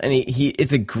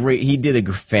did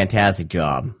a fantastic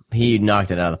job. He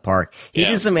knocked it out of the park. He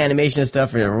did some animation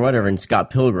stuff or whatever in Scott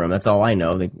Pilgrim. That's all I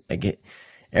know.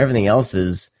 Everything else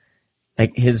is,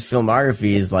 like, his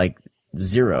filmography is like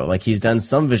zero. Like, he's done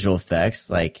some visual effects,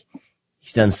 like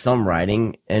he's done some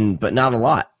writing, but not a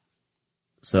lot.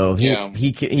 So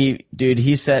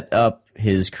he set up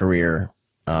his career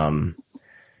through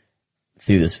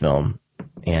this film.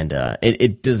 And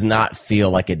it does not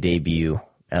feel like a debut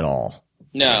at all.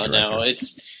 No,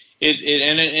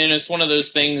 it's one of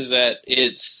those things that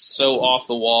it's so off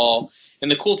the wall.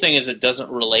 And the cool thing is it doesn't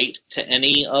relate to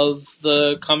any of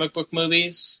the comic book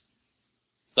movies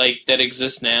like that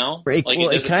exist now.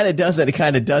 It kind of does it. It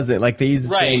kind of doesn't. Like they use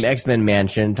the same X-Men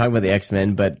mansion, talking about the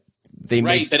X-Men, but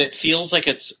but it feels like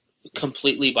it's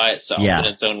completely by itself in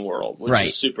its own world, which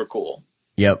is super cool.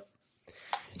 Yep.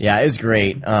 Yeah, it's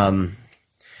great.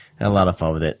 Had a lot of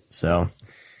fun with it, so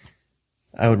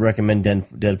I would recommend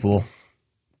Deadpool.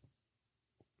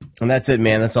 And that's it,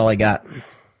 man. That's all I got.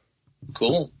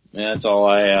 Cool. Yeah, that's all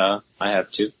I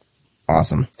have too.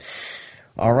 Awesome.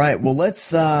 All right. Well,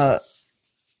 let's. It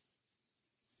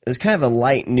was kind of a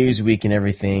light news week and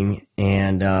everything,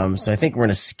 and so I think we're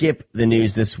gonna skip the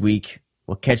news this week.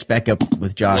 We'll catch back up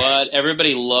with Josh. What?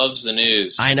 Everybody loves the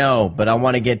news. I know, but I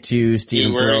want to get to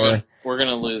Stephen Thrower. We're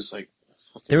gonna lose like.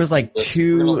 There was like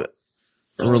two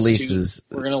releases.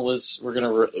 We're gonna lose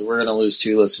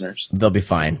 2 listeners. They'll be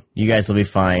fine. You guys will be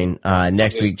fine.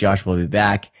 Next week, Josh will be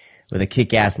back with a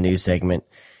kick-ass news segment.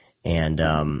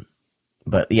 And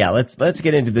but yeah, let's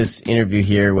get into this interview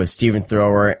here with Stephen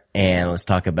Thrower, and let's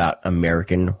talk about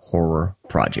American Horror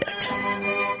Project.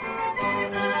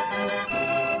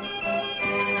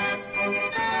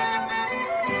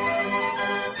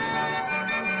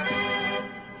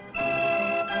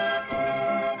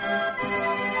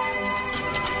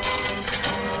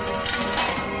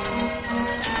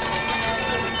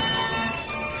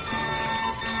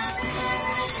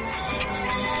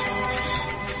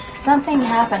 Something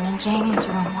happened in Janie's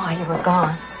room while you were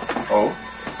gone. Oh?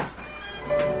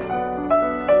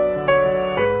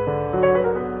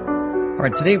 All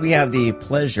right, today we have the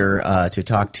pleasure to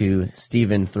talk to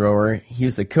Stephen Thrower.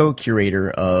 He's the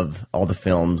co-curator of all the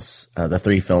films, the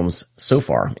 3 films so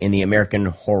far in the American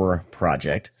Horror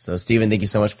Project. So, Stephen, thank you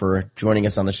so much for joining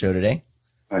us on the show today.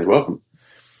 You're welcome.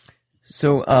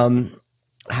 So,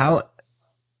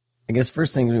 I guess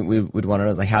first thing we would want to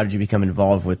know is, like, how did you become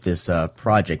involved with this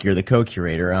project? You're the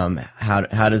co-curator.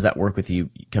 How does that work with you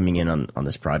coming in on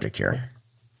this project here?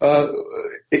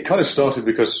 It kind of started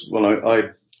because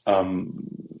I'd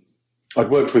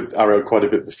worked with Arrow quite a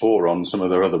bit before on some of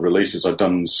their other releases. I'd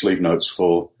done sleeve notes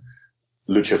for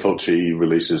Lucio Fulci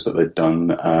releases that they'd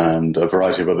done, and a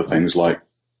variety of other things like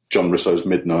John Russo's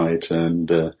Midnight and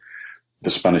the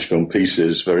Spanish film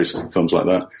Pieces, various films like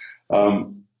that.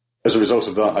 As a result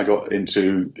of that, I got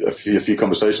into a few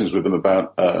conversations with them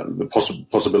about the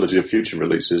possibility of future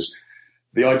releases.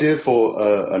 The idea for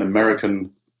an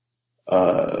American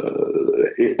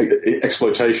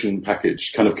exploitation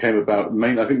package kind of came about,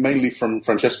 mainly from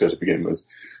Francesco to begin with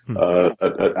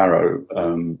at Arrow.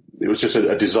 It was just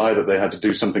a desire that they had to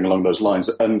do something along those lines,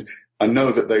 and I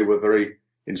know that they were very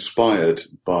inspired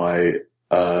by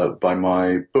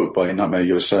my book, by Nightmare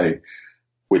USA,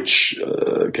 which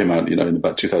came out, in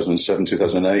about 2007,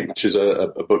 2008, which is a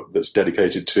book that's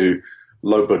dedicated to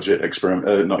low budget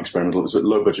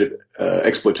low budget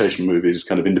exploitation movies,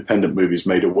 kind of independent movies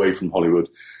made away from Hollywood,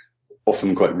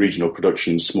 often quite regional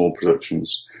productions, small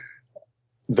productions.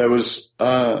 They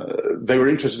were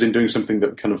interested in doing something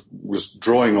that kind of was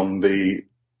drawing on the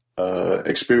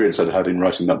experience I'd had in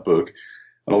writing that book.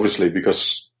 And obviously,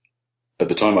 because at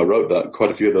the time I wrote that,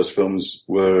 quite a few of those films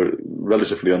were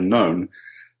relatively unknown,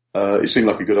 it seemed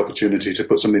like a good opportunity to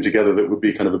put something together that would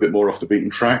be kind of a bit more off the beaten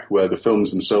track, where the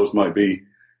films themselves might be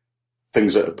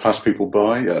things that pass people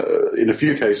by. In a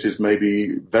few cases,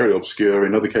 maybe very obscure.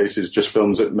 In other cases, just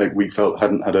films that we felt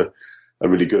hadn't had a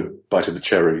really good bite of the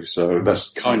cherry. So that's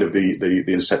kind of the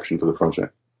inception for the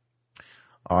project.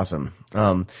 Awesome.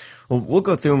 Well, we'll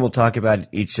go through and we'll talk about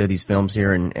each of these films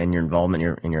here and your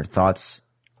involvement and your thoughts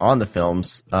on the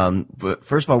films. But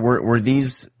first of all, were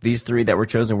these three that were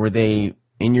chosen, were they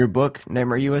in your book,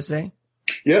 Nightmare USA?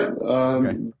 Yeah.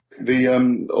 Okay.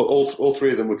 All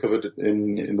three of them were covered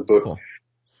in the book. Cool.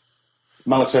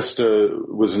 Malatesta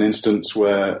was an instance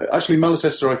where, actually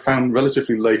Malatesta I found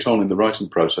relatively late on in the writing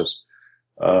process.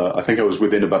 I think I was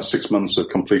within about 6 months of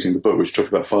completing the book, which took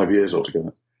about 5 years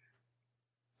altogether.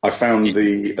 I found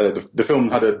the film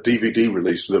had a DVD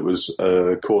release that was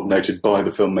coordinated by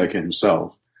the filmmaker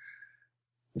himself.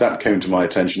 That came to my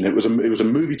attention. It was a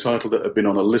movie title that had been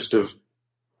on a list of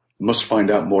must find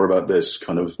out more about this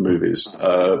kind of movies.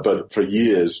 But for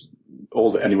years, all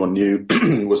that anyone knew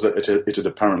was that it had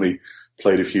apparently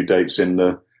played a few dates in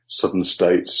the southern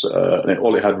states. And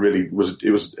all it had really was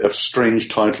a strange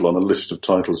title on a list of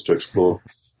titles to explore.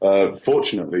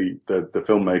 Fortunately, the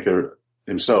filmmaker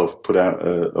himself put out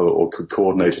or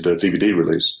coordinated a DVD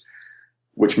release,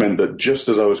 which meant that just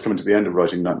as I was coming to the end of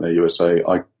writing Nightmare USA,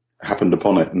 I happened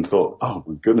upon it and thought, oh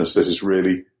my goodness, this is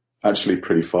really actually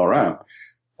pretty far out.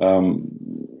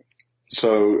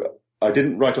 So I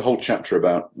didn't write a whole chapter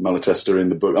about Malatesta in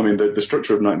the book. I mean, the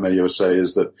structure of Nightmare USA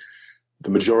is that the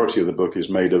majority of the book is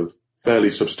made of fairly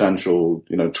substantial,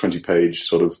 20-page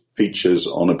sort of features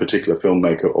on a particular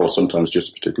filmmaker or sometimes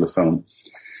just a particular film.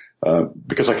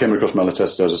 Because I came across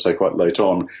Malatesta, as I say, quite late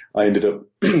on, I ended up,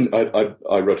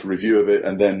 I wrote a review of it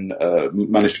and then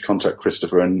managed to contact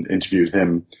Christopher and interviewed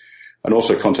him, and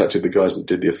also contacted the guys that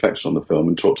did the effects on the film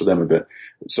and talked to them a bit.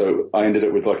 So I ended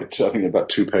up with I think about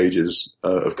 2 pages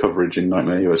of coverage in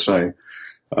Nightmare USA.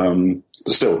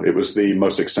 But still, it was the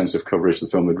most extensive coverage the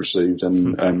film had received, it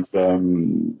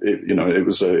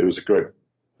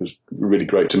was really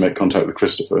great to make contact with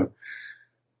Christopher.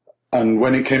 And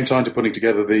when it came time to putting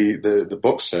together the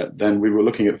box set, then we were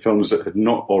looking at films that had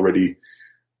not already.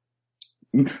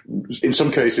 In some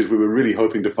cases, we were really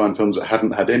hoping to find films that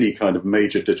hadn't had any kind of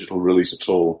major digital release at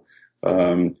all.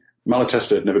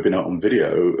 Malatesta had never been out on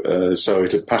video, so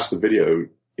it had passed the video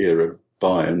era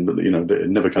by, and it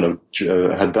never kind of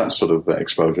had that sort of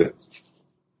exposure.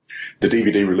 The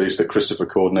DVD release that Christopher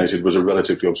coordinated was a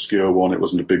relatively obscure one. It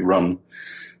wasn't a big run.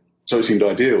 So it seemed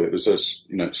ideal. It was a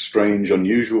strange,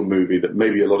 unusual movie that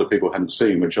maybe a lot of people hadn't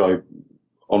seen, which I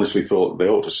honestly thought they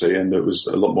ought to see, and it was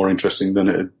a lot more interesting than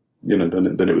it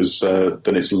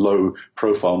than its low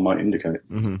profile might indicate.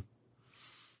 Mm-hmm.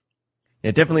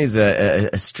 It definitely is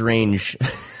a strange,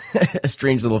 a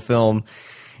strange little film.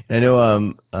 And I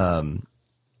know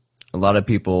a lot of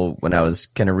people, when I was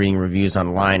kind of reading reviews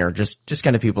online, or just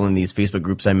kind of people in these Facebook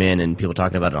groups I'm in and people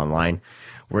talking about it online,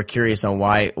 were curious on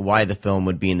why the film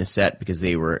would be in the set, because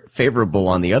they were favorable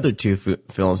on the other two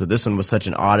films, but this one was such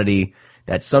an oddity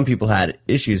that some people had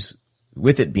issues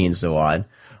with it being so odd.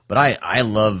 But I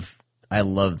love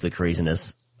the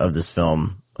craziness of this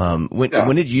film.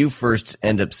 When did you first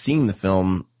end up seeing the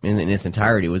film in its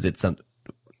entirety? Was it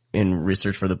in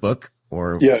research for the book,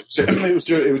 or? Yeah, it was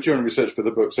during research for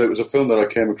the book. So it was a film that I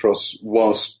came across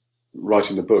whilst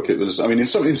writing the book. It was, I mean, in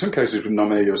some cases with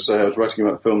Nightmare USA, I was writing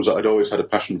about films that I'd always had a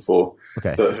passion for,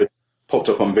 that had popped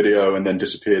up on video and then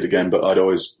disappeared again, but I'd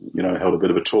always, held a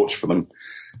bit of a torch for them.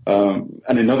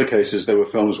 And in other cases, there were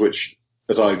films which,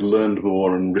 as I learned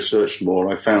more and researched more,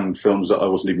 I found films that I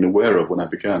wasn't even aware of when I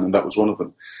began, and that was one of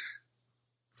them.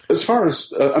 As far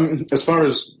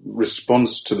as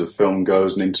response to the film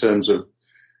goes, and in terms of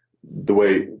the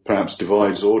way it perhaps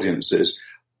divides audiences,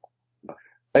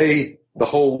 the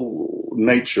whole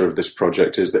nature of this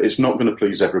project is that it's not going to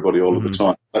please everybody all of the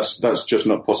time. That's just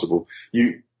not possible.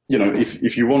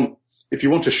 If you want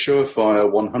a surefire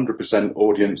 100%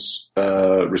 audience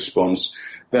response,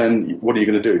 then what are you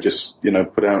going to do? Just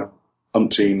put out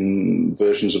umpteen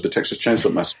versions of the Texas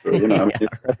Chainsaw Massacre.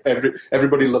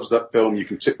 Everybody loves that film. You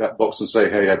can tick that box and say,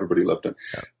 "Hey, everybody loved it."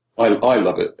 I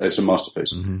love it. It's a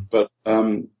masterpiece. Mm-hmm. But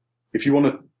if you want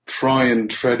to try and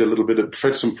tread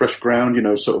some fresh ground,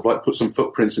 sort of like put some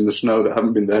footprints in the snow that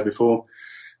haven't been there before,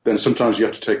 then sometimes you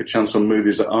have to take a chance on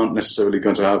movies that aren't necessarily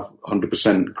going to have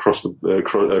 100% across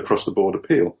the board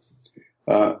appeal.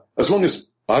 As long as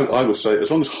I would say, as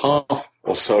long as half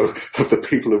or so of the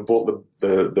people who bought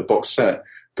the box set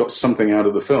got something out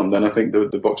of the film, then I think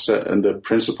the box set and the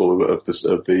principle of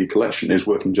the collection is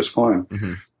working just fine.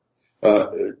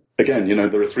 Mm-hmm. Again,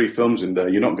 there are 3 films in there.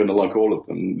 You're not going to like all of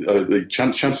them. The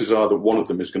chances are that one of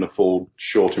them is going to fall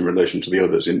short in relation to the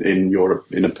others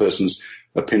in a person's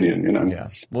opinion. Yeah.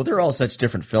 Well, they're all such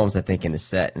different films, I think, in the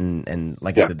set, and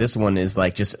like I said, this one is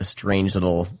like just a strange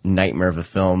little nightmare of a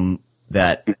film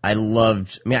that I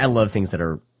loved. I mean, I love things that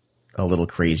are a little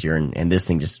crazier, and this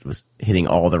thing just was hitting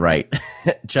all the right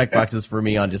checkboxes for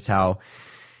me on just how,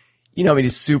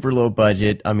 it's super low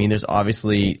budget. I mean, there's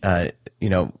obviously, I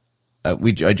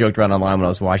joked around online when I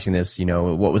was watching this,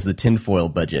 what was the tinfoil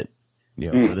budget,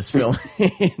 for this film?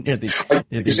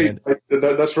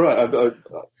 That's right.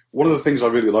 One of the things I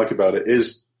really like about it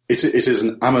is it is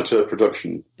an amateur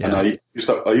production, and I use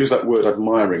that word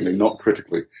admiringly, not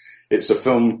critically. It's a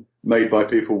film made by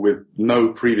people with no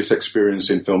previous experience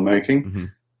in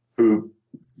filmmaking, who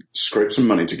scraped some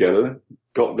money together,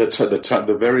 got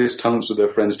the various talents of their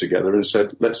friends together, and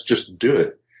said, "Let's just do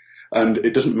it." And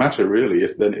it doesn't matter really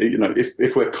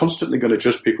if we're constantly going to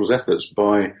judge people's efforts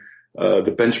by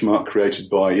the benchmark created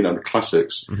by the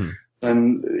classics,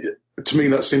 then to me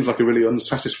that seems like a really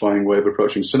unsatisfying way of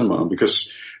approaching cinema,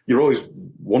 because you're always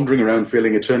wandering around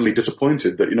feeling eternally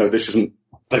disappointed that this isn't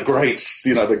the great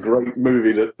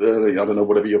movie that I don't know,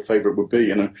 whatever your favorite would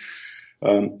be. I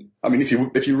mean, if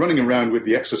you're running around with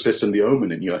The Exorcist and The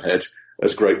Omen in your head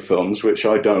as great films, which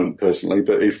I don't personally,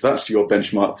 but if that's your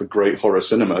benchmark for great horror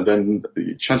cinema, then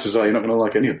chances are you're not going to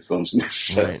like any of the films in this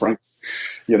set, frankly.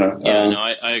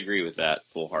 I agree with that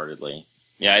full-heartedly.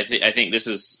 Yeah, I think this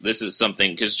is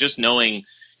something, because just knowing,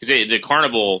 because the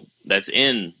Carnival that's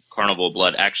in Carnival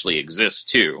Blood actually exists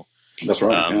too. That's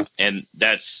right. And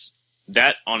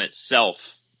that on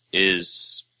itself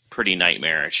is pretty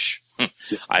nightmarish,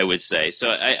 I would say. So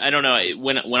I don't know.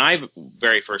 When I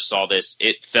very first saw this,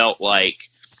 it felt like,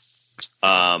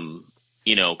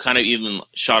 kind of even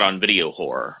shot on video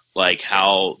horror, like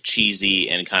how cheesy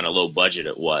and kind of low budget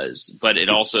it was. But it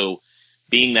also,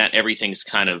 being that everything's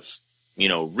kind of,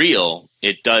 real,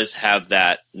 it does have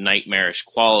that nightmarish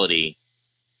quality.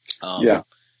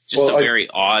 Just a very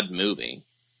odd movie.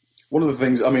 One of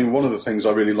the things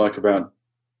I really like about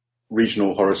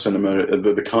regional horror cinema,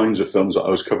 the kinds of films that I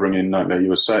was covering in Nightmare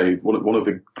USA, one of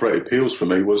the great appeals for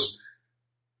me was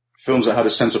films that had a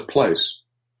sense of place.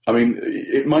 I mean,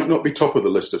 it might not be top of the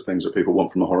list of things that people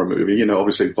want from a horror movie.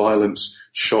 Obviously violence,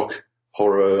 shock,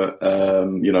 horror,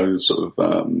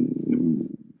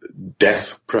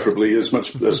 death, preferably as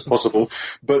much as possible.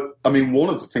 But I mean, one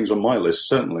of the things on my list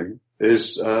certainly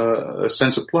is a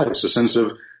sense of place, a sense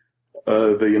of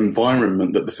the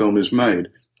environment that the film is made.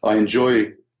 I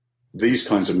enjoy these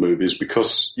kinds of movies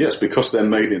because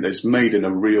it's made in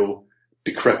a real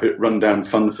decrepit, rundown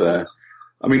funfair.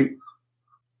 I mean,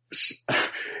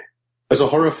 as a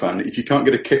horror fan, if you can't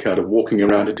get a kick out of walking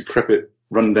around a decrepit,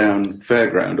 rundown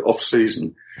fairground off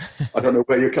season, I don't know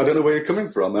where you're coming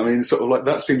from. I mean, sort of like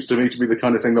that seems to me to be the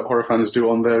kind of thing that horror fans do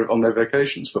on their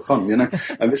vacations for fun,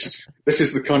 And this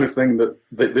is the kind of thing that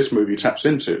this movie taps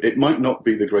into. It might not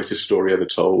be the greatest story ever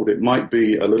told. It might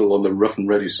be a little on the rough and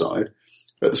ready side.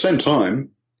 But at the same time,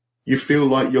 you feel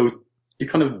like you're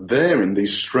kind of there in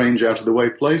these strange, out of the way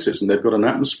places, and they've got an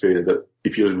atmosphere that,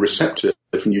 if you're receptive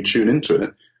and you tune into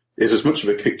it, is as much of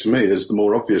a kick to me as the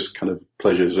more obvious kind of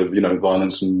pleasures of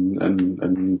violence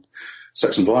and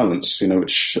sex and violence,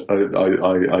 which I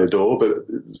adore. But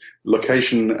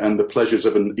location and the pleasures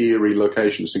of an eerie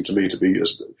location seem to me to be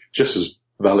just as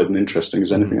valid and interesting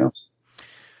as anything else.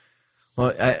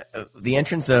 Well, the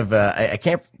entrance of I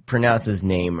can't pronounce his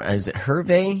name. Is it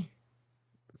Hervé?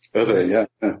 Hervé, yeah.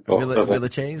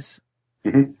 Villechaize?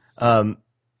 Mm-hmm.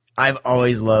 I've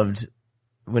always loved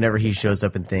whenever he shows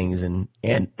up in things, and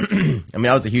I mean,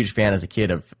 I was a huge fan as a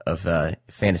kid of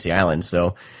Fantasy Island,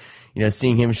 so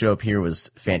seeing him show up here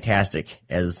was fantastic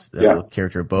as the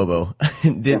character Bobo.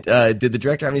 Did the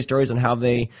director have any stories on how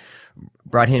they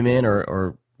brought him in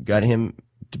or got him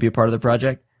to be a part of the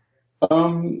project?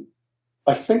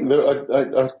 I think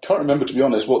that I can't remember, to be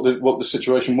honest, what the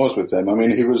situation was with him. I mean,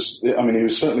 he was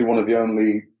certainly one of the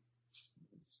only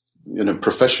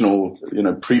professional,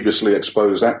 previously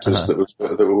exposed actors that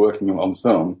were working on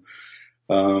film.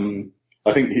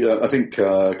 I think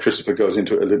Christopher goes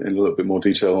into it in a little bit more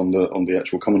detail on the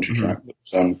actual commentary track. But,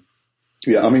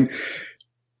 I mean,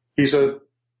 he's a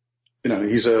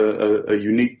he's a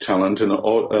unique talent and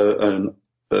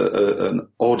an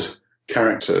odd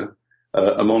character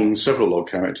among several odd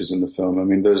characters in the film. I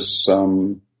mean, there's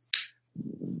one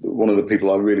of the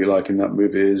people I really like in that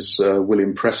movie is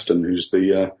William Preston, who's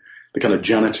the kind of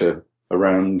janitor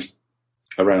around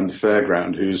the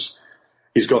fairground.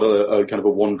 He's got a kind of a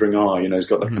wandering eye. He's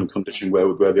got that kind of condition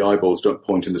where the eyeballs don't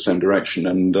point in the same direction,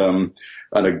 and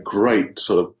a great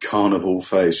sort of carnival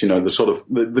face. The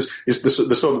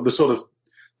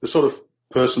sort of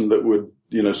person that would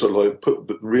sort of like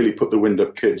really put the wind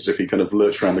up kids if he kind of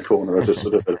lurched around the corner at a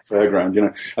sort of a fairground.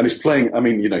 And he's playing. I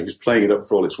mean, he's playing it up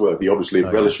for all it's worth. He obviously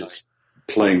relishes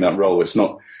playing that role. It's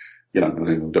not. I don't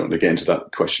want to get into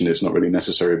that question. It's not really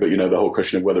necessary. But the whole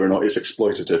question of whether or not it's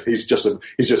exploitative. He's just a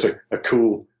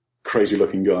cool, crazy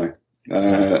looking guy,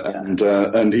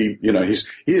 and he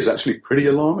is actually pretty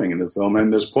alarming in the film.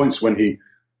 And there's points when he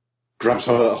grabs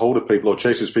hold of people or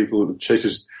chases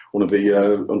one of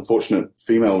the unfortunate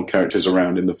female characters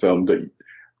around in the film that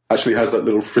actually has that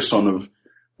little frisson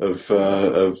of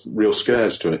real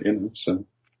scares to it. So.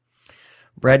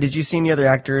 Brad, did you see any other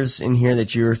actors in here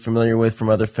that you're familiar with from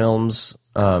other films?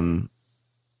 I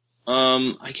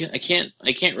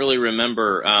can't really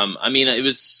remember. I mean, it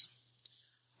was,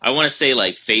 I want to say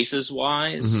like faces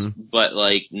wise, but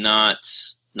like not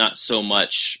so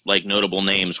much like notable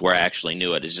names where I actually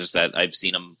knew it. It's just that I've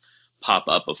seen them pop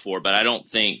up before, but I don't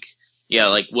think,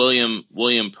 like William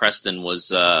Preston was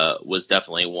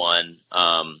definitely one.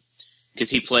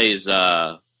 'Cause he plays,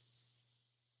 what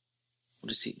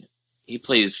is he? He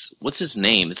plays, what's his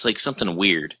name? It's like something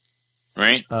weird,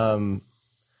 right?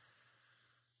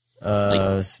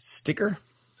 Sticker?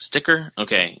 Sticker?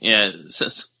 Okay, yeah.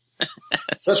 That's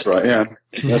right, yeah.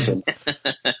 That's him.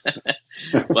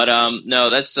 But, no,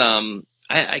 that's,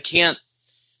 I can't,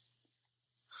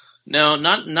 no,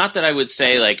 not that I would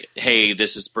say like, hey,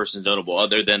 this person's notable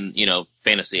other than,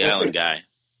 Fantasy Island guy.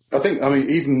 I mean,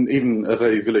 even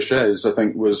Hervé Villechaize,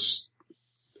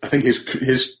 I think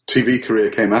his TV career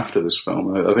came after this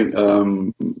film. I think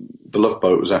The Love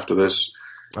Boat was after this.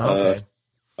 Okay.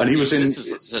 And he was in. This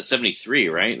is 73,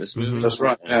 right? This movie. That's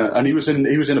right. Yeah. And he was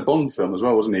in a Bond film as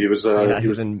well, wasn't he? He was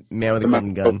in Man with a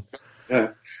Golden Gun. Yeah,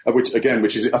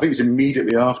 which is I think it's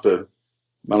immediately after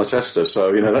Malatesta.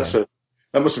 So that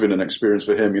must have been an experience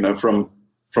for him.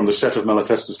 From the set of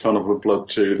Malatesta's Carnival of Blood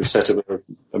to the set of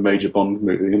a major Bond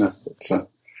movie. But,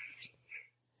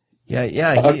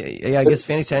 I guess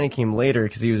Fantasy Island came later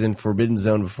because he was in Forbidden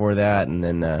Zone before that, and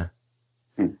then,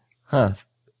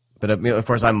 But of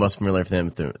course, I'm most familiar with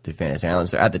him through Fantasy Island.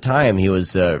 So at the time, he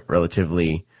was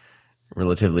relatively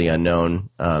unknown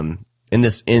in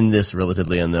this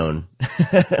relatively unknown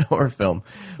horror film.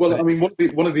 Well, I mean,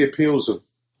 one of the appeals of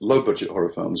low budget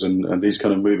horror films and these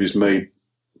kind of movies made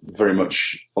very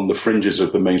much on the fringes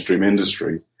of the mainstream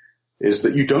industry is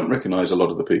that you don't recognize a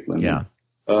lot of the people in them.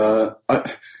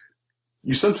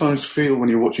 You sometimes feel when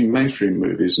you're watching mainstream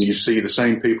movies and you see the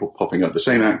same people popping up, the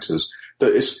same actors,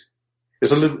 that it's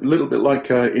a little bit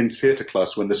like in theatre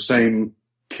class when the same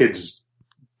kids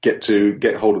get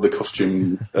hold of the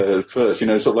costume first,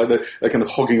 sort of like they're kind of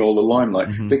hogging all the limelight.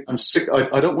 Mm-hmm. I'm sick.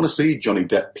 I don't want to see Johnny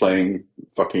Depp playing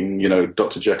fucking,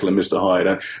 Dr. Jekyll and Mr. Hyde,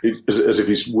 as if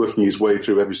he's working his way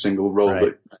through every single role that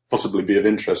could possibly be of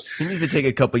interest. He needs to take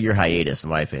a couple-year hiatus, in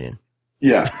my opinion.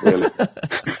 Yeah, really. But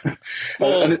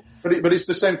it's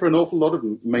the same for an awful lot of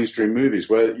mainstream movies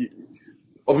where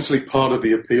obviously part of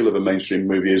the appeal of a mainstream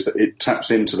movie is that it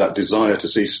taps into that desire to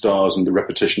see stars and the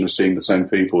repetition of seeing the same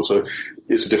people. So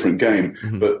it's a different game.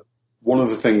 Mm-hmm. But one of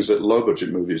the things that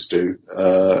low-budget movies do,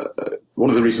 one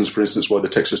of the reasons, for instance, why the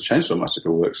Texas Chainsaw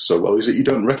Massacre works so well is that you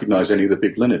don't recognize any of the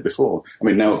people in it before. I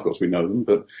mean, now, of course, we know them,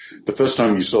 but the first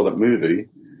time you saw that movie,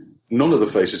 none of the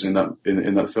faces in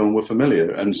that film were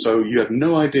familiar. And so you had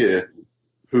no idea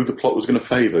who the plot was going to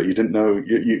favor. You didn't know,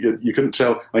 you couldn't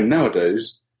tell. I mean,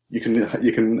 nowadays, you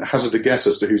can hazard a guess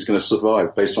as to who's going to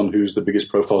survive based on who's the biggest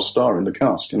profile star in the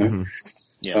cast, Mm-hmm.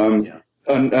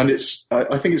 And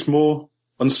I think it's more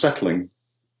unsettling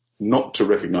not to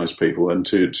recognize people and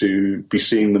to be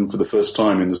seeing them for the first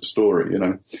time in the story,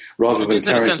 rather than. It's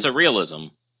a sense of realism.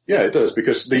 Yeah, it does,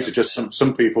 because these are just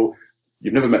some people,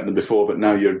 you've never met them before, but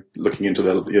now you're looking into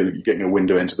you're getting a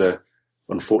window into their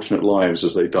unfortunate lives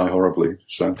as they die horribly.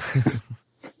 So.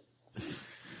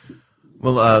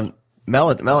 Well,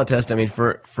 Malatesta, I mean,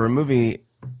 for a movie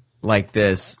like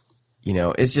this,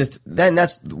 it's just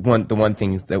that's the one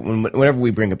thing is that whenever we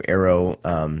bring up Arrow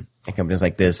and companies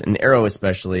like this, and Arrow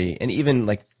especially, and even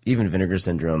Vinegar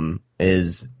Syndrome,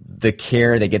 is the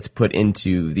care that gets put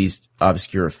into these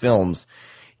obscure films,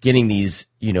 getting these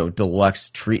deluxe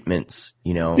treatments,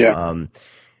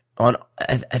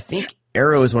 I think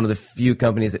Arrow is one of the few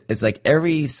companies. It's like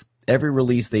every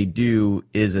release they do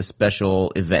is a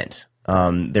special event.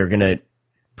 They're gonna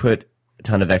put a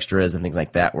ton of extras and things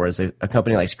like that. Whereas a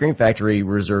company like Scream Factory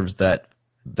reserves that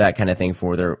kind of thing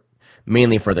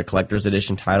mainly for their collector's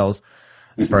edition titles,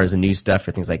 as far as the new stuff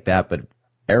or things like that. But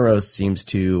Arrow seems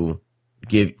to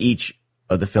give each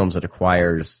of the films it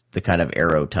acquires the kind of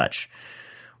Arrow touch,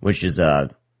 which is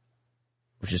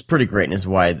pretty great. And this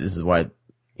is why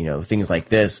things like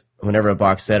this, whenever a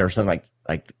box set or something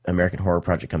like American Horror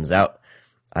Project comes out,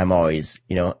 I'm always,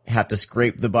 have to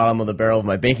scrape the bottom of the barrel of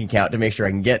my bank account to make sure I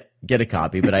can get a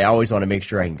copy, but I always want to make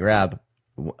sure I can grab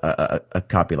a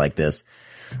copy like this.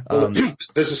 Well,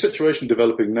 there's a situation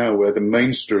developing now where the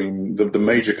mainstream, the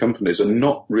major companies are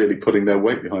not really putting their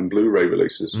weight behind Blu-ray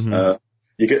releases. Mm-hmm.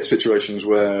 You get situations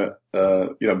where,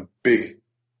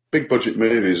 big budget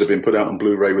movies have been put out on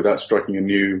Blu-ray without striking a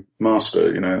new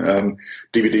master.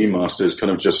 DVD masters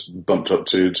kind of just bumped up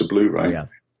to Blu-ray. Yeah.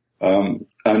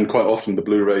 And quite often the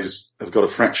Blu-rays have got a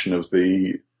fraction of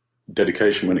the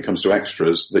dedication when it comes to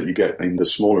extras that you get in the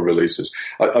smaller releases.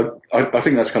 I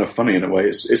think that's kind of funny in a way.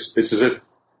 It's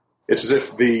as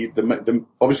if the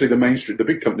obviously the mainstream, the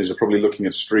big companies are probably looking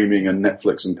at streaming and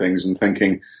Netflix and things and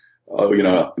thinking,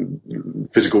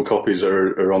 physical copies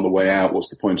are on the way out. What's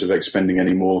the point of expending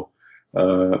any more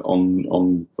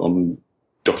on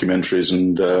documentaries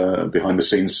and behind the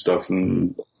scenes stuff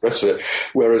and the rest of it?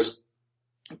 Whereas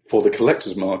for the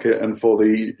collector's market and for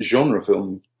the genre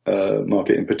film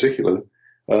market in particular,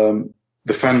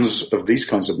 the fans of these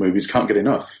kinds of movies can't get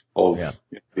enough of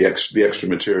the extra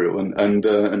material, and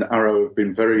Arrow have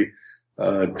been very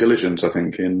diligent, I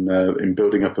think, in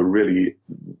building up a really,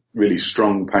 really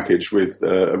strong package with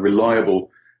a reliable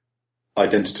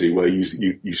identity where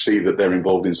you see that they're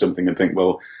involved in something and think,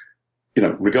 well,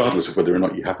 regardless of whether or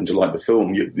not you happen to like the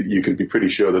film, you can be pretty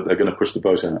sure that they're going to push the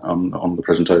boat out on the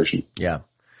presentation. Yeah.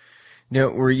 Now,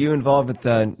 were you involved with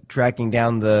tracking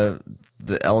down the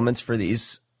elements for the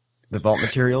vault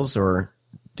materials, or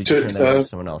did you turn that over to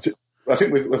someone else? I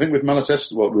think with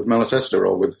Malatesta, with Malatesta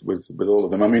or with all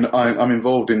of them. I mean, I'm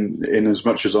involved in as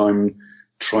much as I'm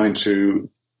trying to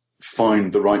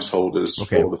find the rights holders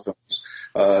for the films.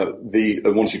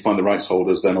 Once you find the rights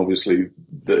holders, then obviously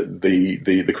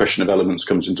the question of elements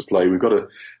comes into play. We've got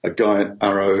a guy at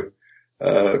Arrow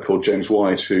called James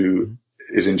White who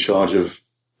is in charge of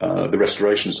the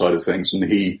restoration side of things, and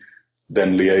he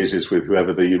then liaises with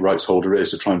whoever the rights holder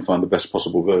is to try and find the best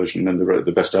possible version and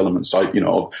the best elements.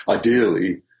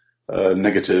 Ideally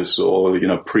negatives or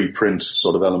pre-print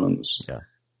sort of elements. Yeah.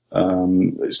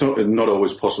 It's not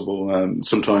always possible.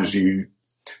 Sometimes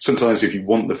if you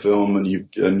want the film and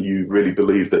you really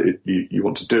believe that you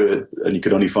want to do it, and you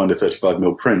could only find a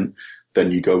 35mm print,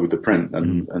 then you go with the print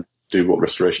and do what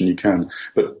restoration you can.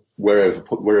 But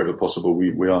wherever possible,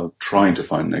 we are trying to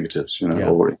find negatives,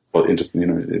 or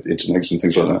internegs and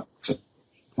things like that. So.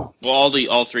 Well,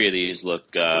 all three of these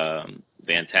look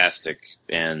fantastic,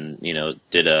 and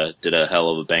did a hell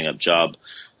of a bang up job.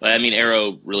 I mean,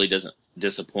 Arrow really doesn't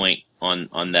disappoint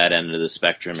on that end of the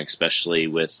spectrum, especially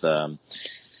with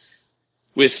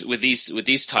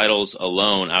these titles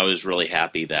alone. I was really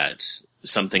happy that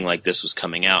something like this was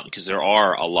coming out, because there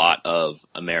are a lot of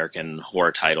American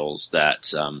horror titles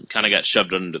that kind of got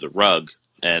shoved under the rug,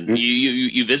 and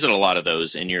you visit a lot of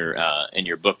those in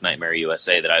your book Nightmare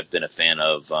USA that I've been a fan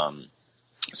of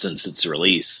since its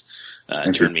release.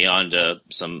 It turned me on to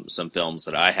some films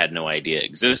that I had no idea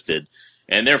existed,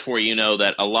 and therefore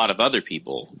that a lot of other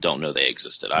people don't know they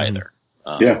existed either.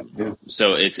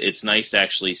 So it's nice to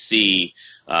actually see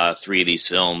three of these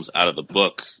films out of the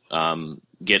book.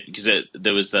 Because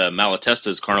there was the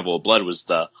Malatesta's Carnival of Blood was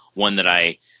the one that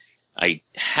I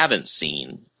haven't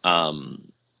seen.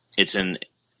 It's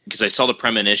because I saw the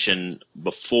Premonition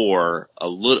before a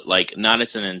little, like not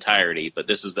its an entirety, but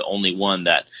this is the only one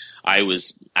that I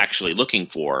was actually looking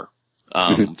for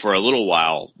a little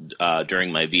while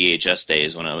during my VHS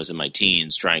days when I was in my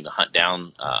teens, trying to hunt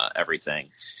down everything.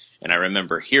 And I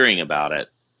remember hearing about it,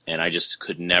 and I just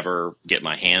could never get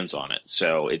my hands on it.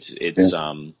 So it's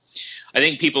I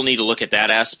think people need to look at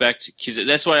that aspect, because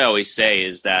that's what I always say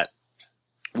is that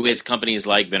with companies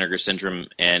like Vinegar Syndrome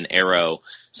and Arrow,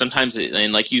 sometimes,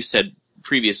 and like you said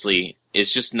previously,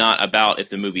 it's just not about if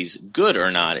the movie's good or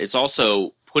not. It's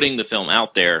also putting the film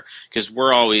out there, because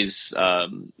we're always, I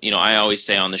always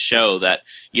say on the show that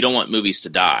you don't want movies to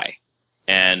die.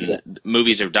 And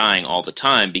movies are dying all the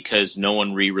time because no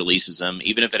one re-releases them.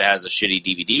 Even if it has a shitty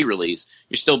DVD release,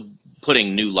 you're still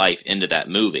putting new life into that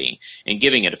movie and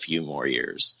giving it a few more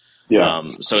years. Yeah.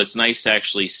 So it's nice to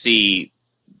actually see,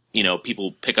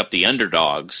 people pick up the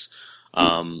underdogs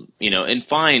and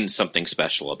find something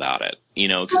special about it,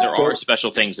 because there are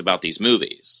special things about these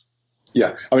movies.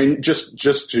 Yeah, I mean,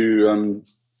 just to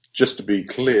be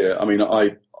clear, I mean,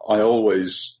 I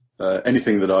always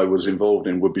anything that I was involved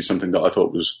in would be something that I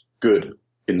thought was good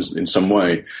in some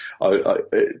way.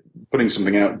 Putting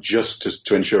something out just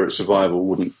to ensure its survival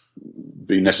wouldn't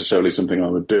be necessarily something I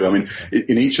would do. I mean,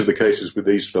 in each of the cases with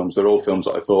these films, they're all films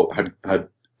that I thought had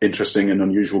interesting and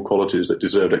unusual qualities that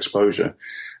deserved exposure.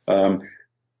 All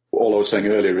I was saying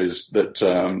earlier is that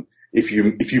if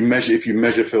you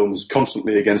measure films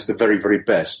constantly against the very, very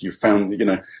best, you found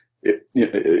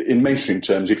in mainstream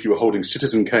terms, if you were holding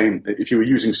Citizen Kane, if you were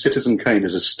using Citizen Kane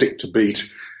as a stick to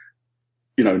beat,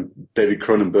 David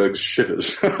Cronenberg's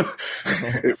Shivers,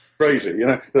 it's crazy.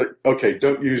 Okay,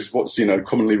 don't use what's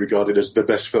commonly regarded as the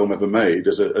best film ever made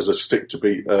as a stick to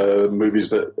beat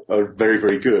movies that are very,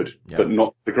 very good, but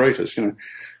not the greatest.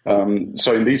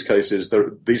 So in these cases,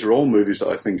 these are all movies that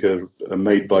I think are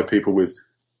made by people with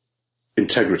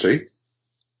integrity.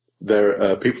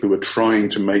 They're people who are trying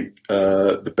to make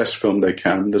the best film they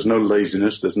can. There's no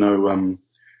laziness. There's nothing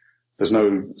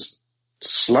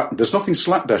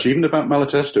slapdash, even about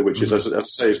Malatesta, which is, as I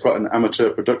say, is quite an amateur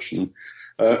production.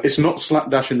 It's not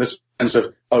slapdash in the sense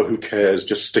of, oh, who cares?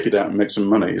 Just stick it out and make some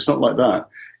money. It's not like that.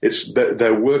 It's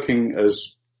they're working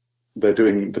as they're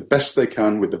doing the best they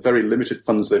can with the very limited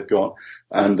funds they've got,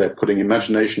 and they're putting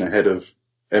imagination ahead of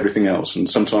everything else. And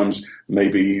sometimes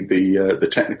maybe the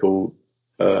technical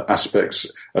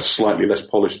aspects are slightly less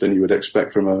polished than you would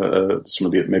expect from some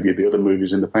of the other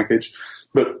movies in the package,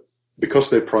 but because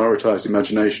they've prioritized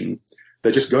imagination,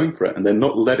 they're just going for it, and they're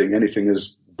not letting anything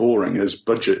as boring as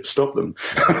budget stop them.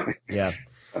 Yeah,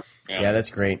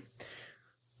 that's great.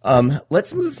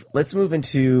 Let's move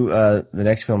into the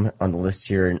next film on the list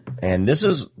here, and this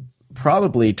is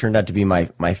probably turned out to be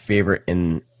my favorite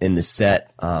in the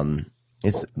set.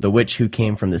 It's The Witch Who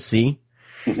Came from the Sea.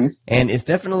 Mm-hmm. And it's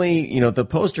definitely, the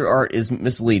poster art is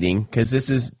misleading because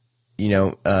this is,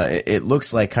 it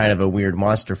looks like kind of a weird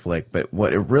monster flick, but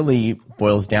what it really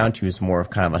boils down to is more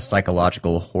of kind of a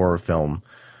psychological horror film.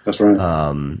 That's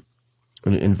right.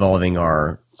 Involving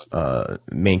our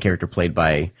main character played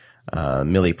by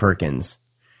Millie Perkins.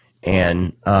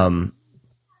 And I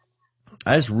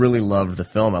just really loved the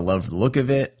film. I loved the look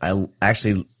of it. I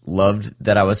actually loved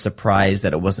that I was surprised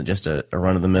that it wasn't just a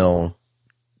run-of-the-mill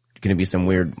going to be some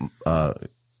weird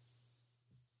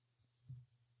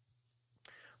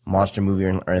monster movie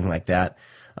or anything like that.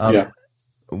 How did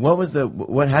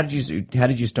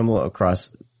you stumble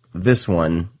across this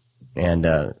one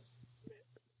and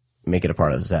make it a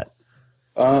part of the set?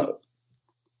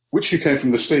 Which Who Came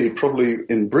from the Sea, probably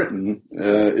in Britain,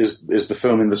 is the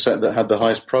film in the set that had the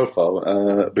highest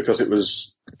profile because it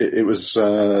was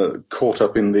caught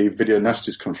up in the video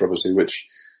nasties controversy, which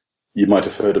you might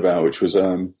have heard about, which was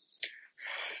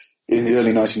in the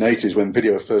early 1980s, when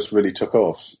video first really took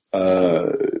off,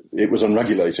 it was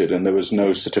unregulated and there was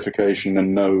no certification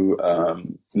and no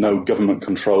government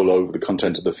control over the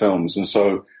content of the films. And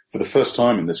so for the first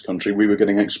time in this country, we were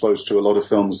getting exposed to a lot of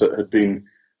films that had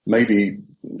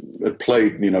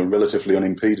played, relatively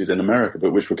unimpeded in America,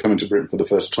 but which were coming to Britain for the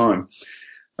first time.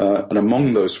 And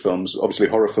among those films, obviously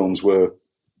horror films were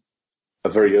a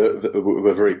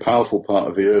very powerful part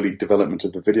of the early development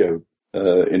of the video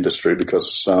industry,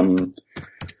 because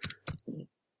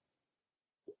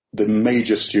the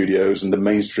major studios and the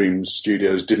mainstream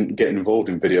studios didn't get involved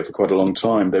in video for quite a long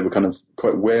time. They were kind of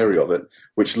quite wary of it,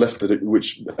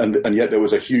 and yet there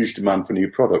was a huge demand for new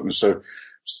product. And so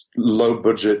low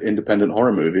budget independent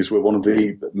horror movies were one of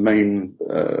the main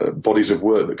bodies of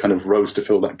work that kind of rose to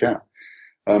fill that gap.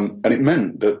 And it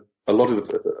meant that a lot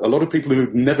of people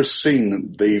who'd never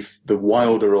seen the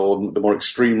wilder or the more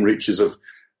extreme reaches of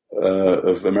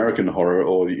American horror,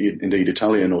 or indeed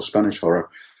Italian or Spanish horror,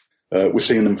 were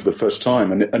seeing them for the first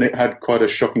time, and it had quite a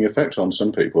shocking effect on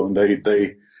some people. And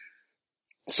they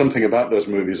something about those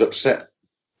movies upset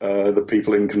the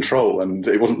people in control. And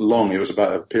it wasn't long; it was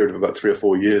about a period of about 3 or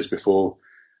 4 years before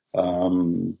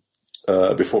control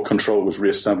was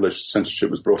re-established, censorship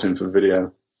was brought in for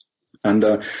video, and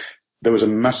there was a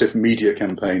massive media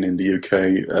campaign in the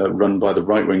UK run by the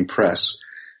right-wing press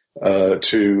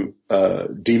to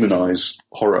demonize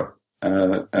horror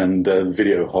and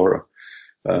video horror.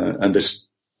 And this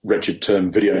wretched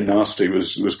term, video nasty,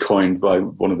 was coined by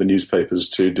one of the newspapers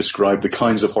to describe the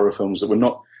kinds of horror films that were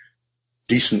not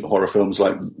decent horror films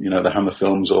like, the Hammer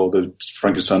films or the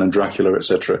Frankenstein and Dracula,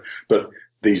 etc., but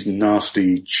these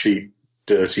nasty, cheap,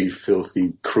 dirty,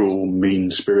 filthy, cruel,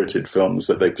 mean-spirited films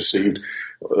that they perceived,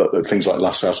 things like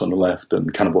Last House on the Left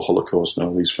and Cannibal Holocaust and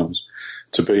all these films,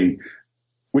 to be.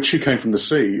 Which You Came from the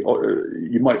Sea,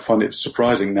 you might find it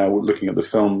surprising now looking at the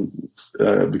film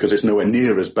because it's nowhere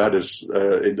near as bad as,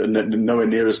 nowhere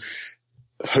near as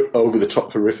over the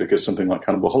top horrific as something like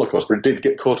Cannibal Holocaust, but it did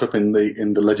get caught up in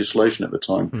the legislation at the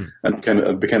time and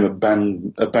became a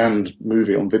banned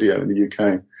movie on video in the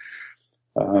UK.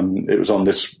 It was on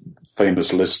this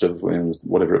famous list of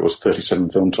whatever it was, 37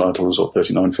 film titles or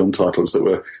 39 film titles that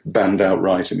were banned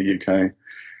outright in the UK.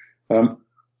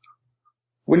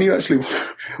 When you actually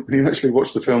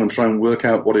watch the film and try and work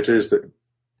out what it is that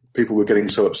people were getting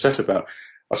so upset about,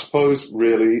 I suppose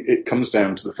really it comes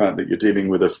down to the fact that you're dealing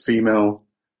with a female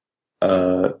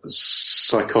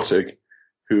psychotic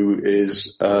who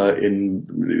is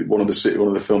in one of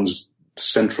the film's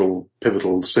central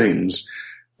pivotal scenes,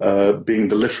 being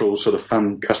the literal sort of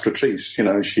femme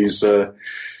castratrice. She's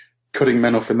cutting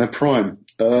men off in their prime.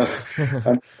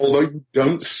 And although you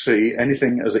don't see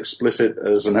anything as explicit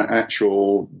as an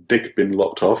actual dick being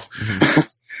lopped off,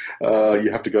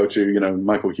 you have to go to,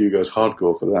 Michael Hugo's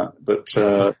Hardcore for that.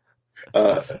 But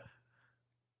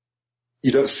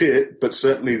you don't see it, but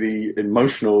certainly the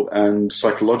emotional and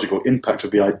psychological impact of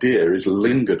the idea is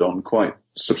lingered on quite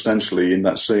substantially in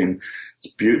that scene.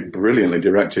 It's brilliantly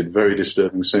directed, very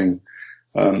disturbing scene.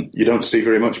 You don't see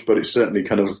very much, but it certainly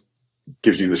kind of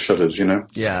gives you the shudders,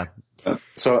 Yeah.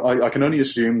 So I can only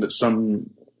assume that some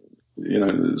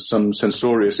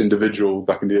censorious individual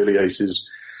back in the early 80s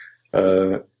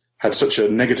had such a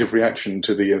negative reaction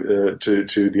to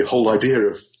the whole idea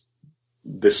of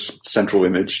this central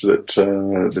image, that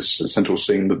this central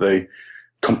scene, that they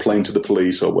complained to the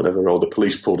police or whatever, or the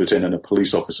police pulled it in and a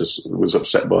police officer was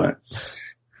upset by it.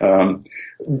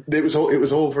 It was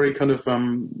all very kind of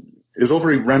it was all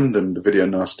very random, the video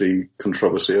nasty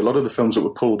controversy. A lot of the films that were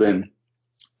pulled in,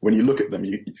 when you look at them,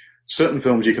 certain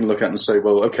films you can look at and say,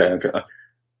 well, okay,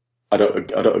 I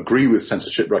don't agree with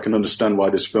censorship, but I can understand why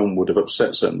this film would have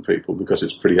upset certain people because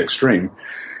it's pretty extreme.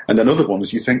 And then other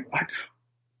ones you think,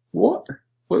 what?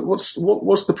 What's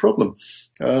the problem?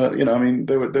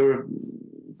 There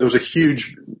was a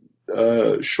huge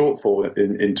shortfall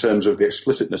in terms of the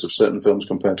explicitness of certain films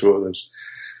compared to others.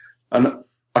 And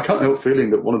I can't help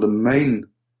feeling that one of the main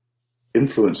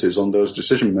influences on that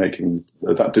decision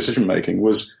making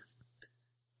was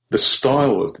the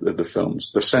style of the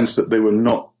films, the sense that they were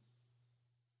not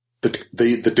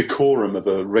the decorum of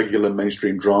a regular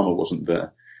mainstream drama wasn't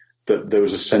there. That there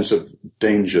was a sense of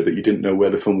danger, that you didn't know where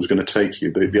the film was going to take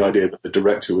you. The idea that the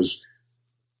director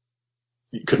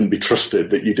couldn't be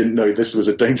trusted, that you didn't know this was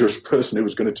a dangerous person who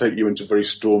was going to take you into very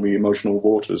stormy emotional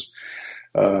waters.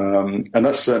 And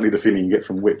that's certainly the feeling you get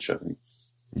from Witch, I think.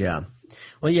 Yeah.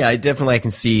 Well, yeah, I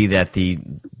can see that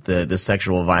the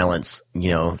sexual violence,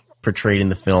 portrayed in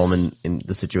the film and in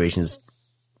the situations.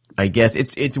 I guess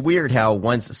it's weird how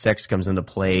once sex comes into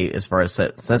play as far as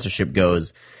censorship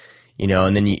goes,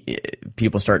 and then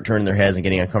people start turning their heads and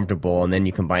getting uncomfortable, and then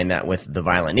you combine that with the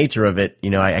violent nature of it.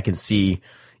 I can see,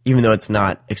 even though it's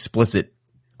not explicit,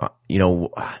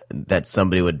 that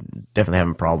somebody would definitely have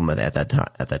a problem with it at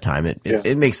that time.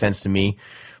 It makes sense to me.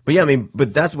 But yeah,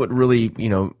 but that's what really,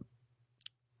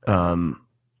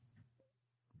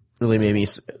 really made me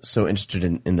so interested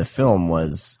in the film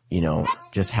was,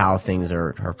 just how things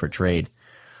are portrayed.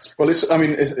 Well,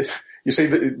 you see,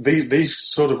 these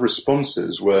sort of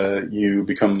responses where you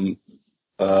become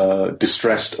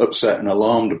distressed, upset, and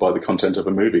alarmed by the content of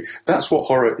a movie, that's what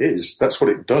horror is. That's what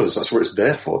it does. That's what it's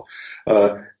there for.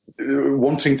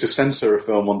 Wanting to censor a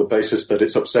film on the basis that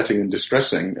it's upsetting and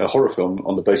distressing, a horror film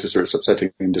on the basis that it's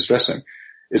upsetting and distressing,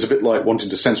 is a bit like wanting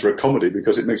to censor a comedy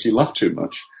because it makes you laugh too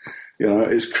much.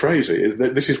 It's crazy.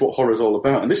 This is what horror is all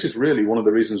about. And this is really one of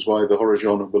the reasons why the horror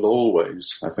genre will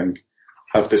always, I think,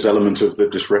 have this element of the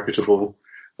disreputable,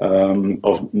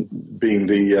 of being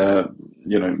the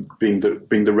being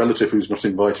the relative who's not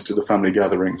invited to the family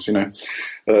gatherings.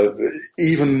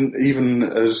 Even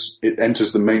as it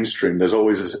enters the mainstream, there's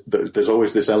always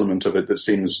this element of it that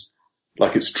seems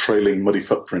like it's trailing muddy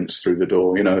footprints through the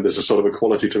door. There's a sort of a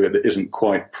quality to it that isn't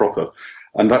quite proper,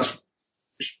 and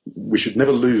we should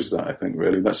never lose that. I think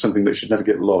really that's something that should never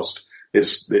get lost.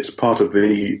 It's part of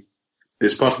the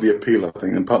appeal, I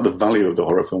think, and part of the value of the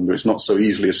horror film, that it's not so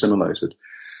easily assimilated.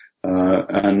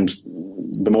 And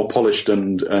the more polished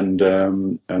and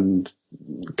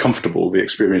comfortable the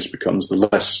experience becomes, the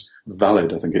less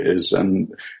valid I think it is.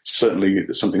 And certainly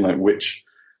something like Witch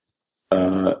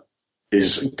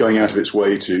is going out of its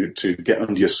way to get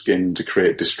under your skin, to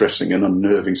create distressing and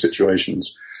unnerving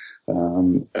situations.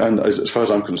 And as far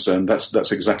as I'm concerned,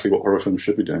 that's exactly what horror films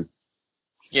should be doing.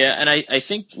 Yeah, and I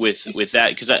think with that,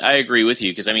 because I agree with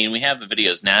you, because we have the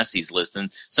Videos Nasties list,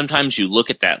 and sometimes you look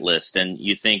at that list and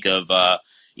you think of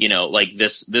like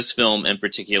this film in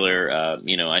particular,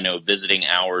 I know Visiting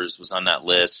Hours was on that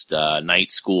list, Night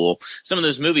School. Some of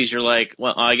those movies you're like,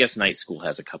 well, I guess Night School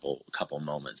has a couple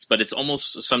moments, but it's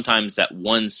almost sometimes that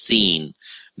one scene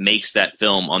makes that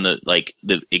film on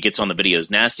it gets on the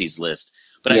Videos Nasties list.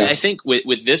 But I think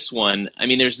with this one, I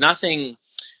mean, there's nothing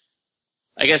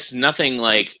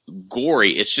like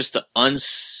gory. It's just the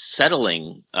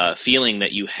unsettling feeling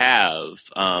that you have,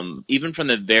 even from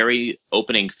the very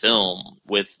opening film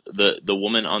with the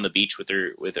woman on the beach with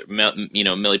her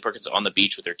Millie Perkins on the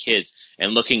beach with her kids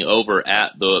and looking over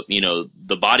at the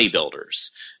bodybuilders.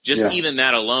 Even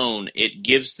that alone, it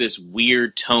gives this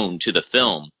weird tone to the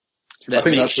film that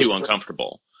makes you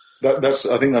uncomfortable. I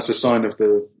think that's a sign of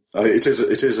the. It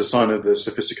is a sign of the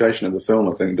sophistication of the film.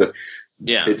 I think that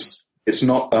it's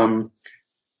not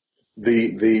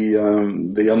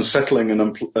the unsettling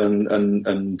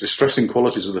and distressing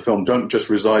qualities of the film don't just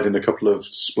reside in a couple of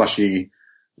splashy,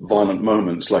 violent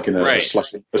moments like in a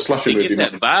slasher movie. It gives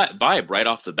that vibe right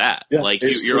off the bat.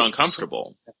 You're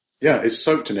uncomfortable. It's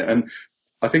soaked in it, and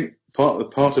I think part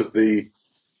of the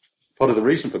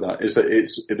reason for that is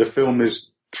that the film is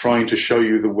trying to show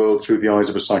you the world through the eyes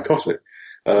of a psychotic.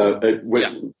 Where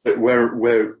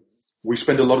we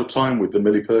spend a lot of time with the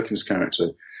Millie Perkins character,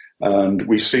 and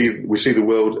we see the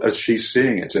world as she's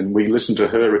seeing it, and we listen to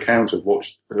her account of what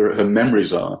her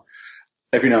memories are.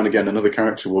 Every now and again, another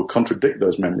character will contradict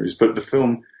those memories, but the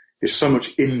film is so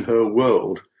much in her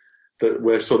world that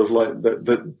we're sort of like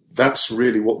that's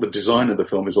really what the design of the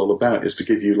film is all about, is to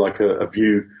give you like a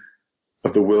view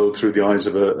of the world through the eyes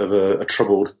of a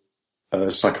troubled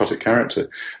psychotic character.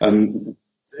 And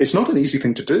it's not an easy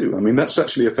thing to do. I mean, that's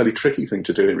actually a fairly tricky thing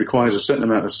to do. It requires a certain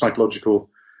amount of psychological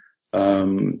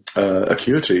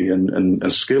acuity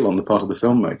and skill on the part of the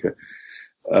filmmaker.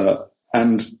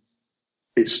 And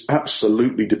it's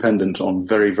absolutely dependent on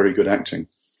very, very good acting.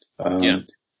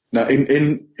 Now,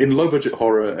 in low-budget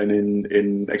horror and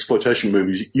in exploitation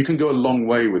movies, you can go a long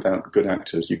way without good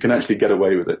actors. You can actually get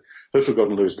away with it. Herschel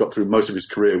Gordon Lewis got through most of his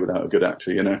career without a good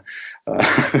actor, and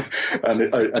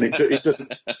it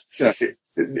doesn't,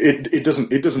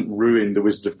 it doesn't ruin The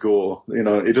Wizard of Gore.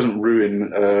 It doesn't ruin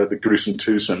The Gruesome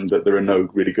Twosome that there are no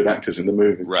really good actors in the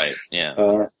movie. Right.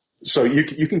 Yeah. So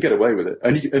you can get away with it,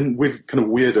 and with kind of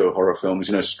weirdo horror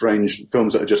films, strange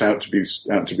films that are just out to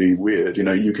be weird,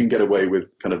 you can get away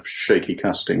with kind of shaky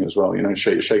casting as well,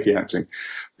 shaky acting.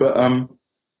 But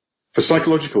for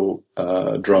psychological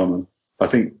drama, I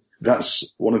think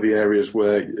that's one of the areas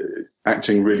where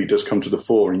acting really does come to the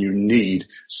fore, and you need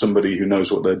somebody who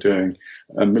knows what they're doing.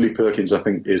 And Millie Perkins, I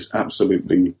think, is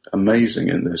absolutely amazing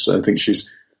in this. I think she's.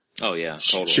 Oh yeah,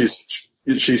 totally.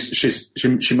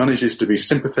 She manages to be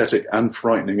sympathetic and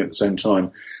frightening at the same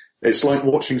time. It's like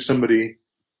watching somebody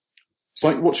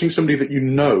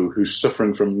that who's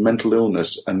suffering from mental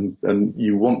illness, and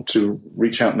you want to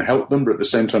reach out and help them, but at the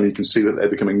same time you can see that they're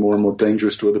becoming more and more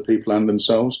dangerous to other people and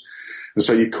themselves. And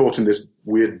so you're caught in this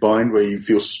weird bind where you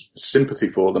feel sympathy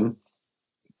for them,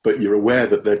 but you're aware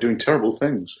that they're doing terrible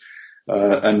things.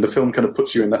 And the film kind of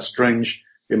puts you in that strange,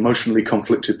 emotionally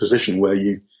conflicted position where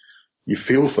you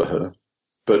feel for her,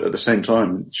 but at the same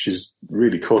time, she's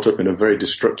really caught up in a very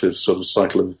destructive sort of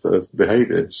cycle of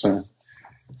behavior. So,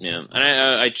 yeah,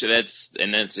 and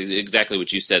that's exactly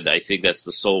what you said. I think that's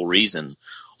the sole reason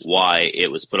why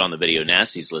it was put on the Video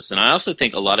Nasties list. And I also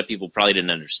think a lot of people probably didn't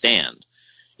understand,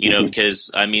 because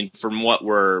I mean, from what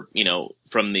we're,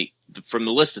 from the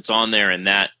list that's on there in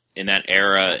that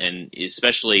era, and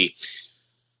especially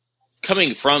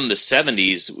coming from the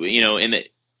 70s,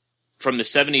 from the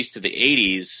 70s to the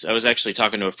 80s, I was actually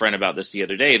talking to a friend about this the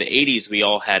other day. The 80s, we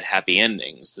all had happy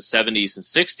endings. The 70s and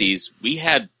 60s, we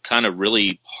had kind of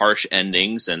really harsh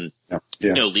endings and,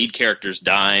 lead characters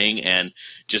dying and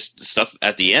just stuff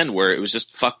at the end where it was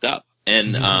just fucked up.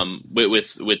 And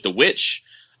with The Witch,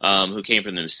 who came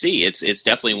from the sea, it's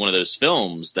definitely one of those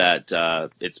films that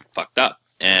it's fucked up.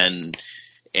 And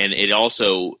it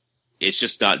also, it's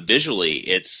just not visually.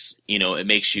 It's, it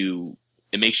makes you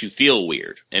feel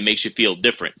weird. It makes you feel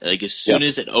different. Like as soon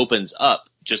as it opens up,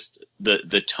 just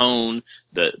the tone,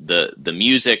 the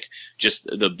music, just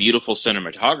the beautiful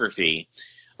cinematography,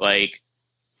 like,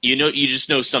 you just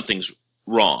know something's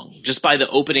wrong. Just by the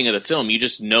opening of the film, you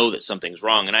just know that something's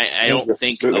wrong. And I don't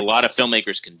think a lot of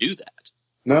filmmakers can do that.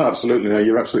 No, absolutely. No,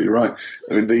 you're absolutely right.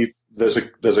 I mean, there's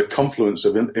a confluence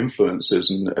of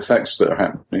influences and effects that are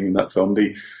happening in that film.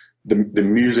 The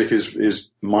music is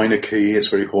minor key. It's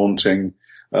very haunting.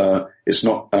 It's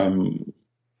not.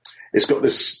 It's got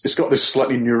this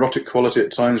slightly neurotic quality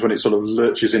at times when it sort of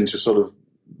lurches into sort of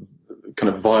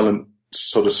kind of violent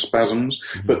sort of spasms.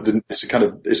 But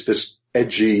it's this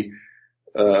edgy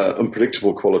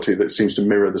unpredictable quality that seems to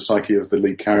mirror the psyche of the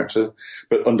lead character.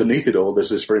 But underneath it all, there's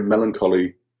this very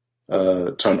melancholy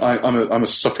tone. I'm a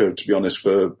sucker, to be honest,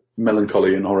 for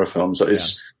melancholy in horror films.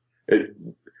 It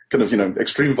kind of,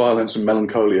 extreme violence and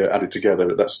melancholia added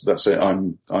together. That's it.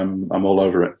 I'm all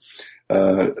over it.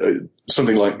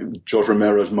 Something like George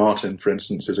Romero's Martin, for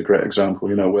instance, is a great example,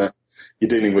 where you're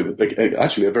dealing with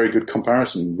actually a very good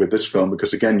comparison with this film,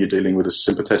 because again, you're dealing with a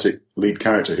sympathetic lead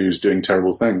character who's doing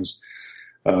terrible things.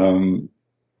 But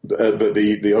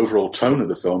the overall tone of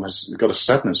the film has got a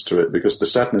sadness to it, because the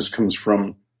sadness comes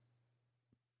from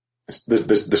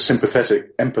the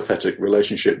sympathetic, empathetic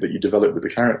relationship that you develop with the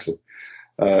character.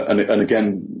 And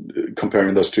again,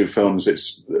 comparing those two films,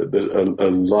 it's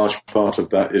a large part of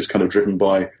that is kind of driven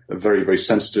by a very, very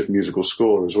sensitive musical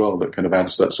score as well that kind of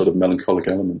adds that sort of melancholic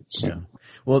element. So. Yeah.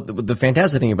 Well, the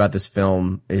fantastic thing about this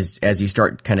film is as you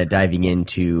start kind of diving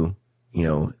into,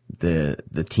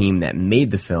 the team that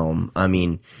made the film, I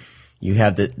mean, you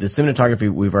have the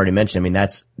cinematography we've already mentioned. I mean,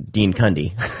 that's Dean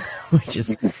Cundy, which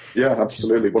is yeah,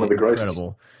 absolutely one of the greatest.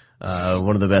 Incredible.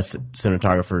 One of the best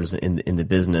cinematographers in the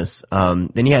business.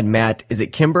 Then you had Matt, is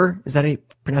it Kimber? Is that how you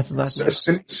pronounce his last name?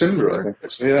 Simber, I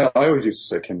think. Yeah, I always used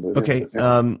to say Kimber. Okay.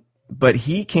 Yeah. But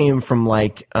he came from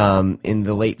in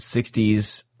the late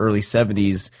 60s, early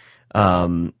 70s,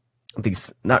 I think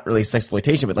not really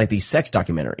sexploitation, but these sex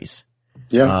documentaries.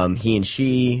 Yeah. He and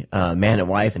She, Man and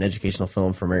Wife, an educational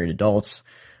film for married adults,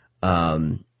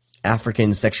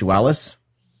 African Sexualis.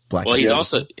 He's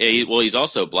also a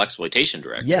blaxploitation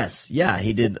director. Yes, yeah,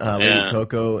 he did Lady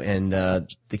Coco and the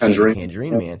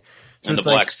Tangerine Man. So and the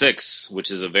Black Six, which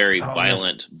is a very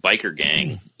violent biker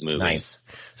gang movie. Nice.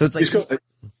 So it's like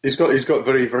he's got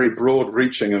very, very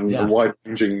broad-reaching and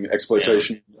wide-ranging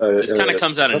exploitation. Yeah. This kind of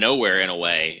comes out of nowhere in a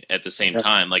way at the same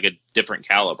time, like a different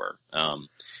caliber. And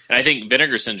I think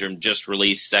Vinegar Syndrome just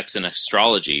released Sex and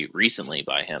Astrology recently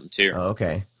by him too. Oh,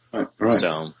 okay. Right.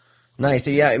 So nice. So,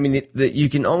 yeah, I mean, you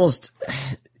can almost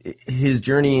his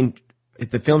journey in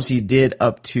the films he did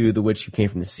up to The Witch Who Came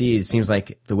from the Sea. It seems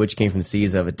like The Witch Came from the Sea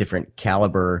is of a different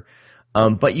caliber.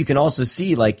 But you can also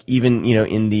see, even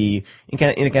in the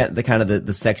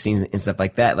sex scenes and stuff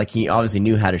like that. He obviously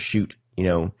knew how to shoot,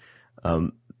 that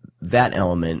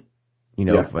element,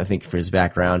 I think for his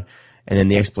background, and then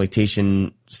the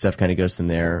exploitation stuff kind of goes from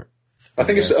there. I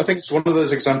think it's one of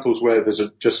those examples where there's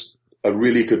just a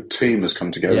really good team has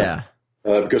come together. Yeah.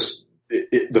 Because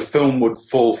the film would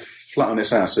fall flat on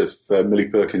its ass if Millie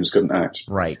Perkins couldn't act.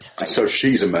 Right. So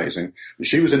she's amazing.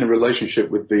 She was in a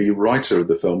relationship with the writer of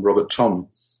the film, Robert Tom,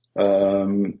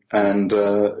 and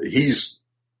he's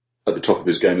at the top of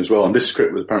his game as well. And this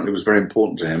script apparently was very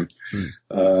important to him.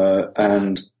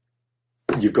 And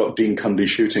you've got Dean Cundy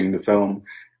shooting the film.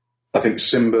 I think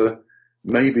Simba,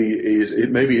 maybe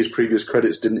his previous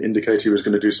credits didn't indicate he was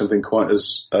going to do something quite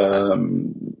as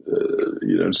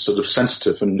sort of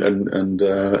sensitive and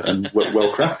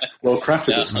well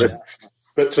crafted as this.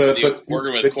 But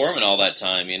working with Corman all that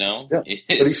time, Yeah, but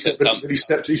he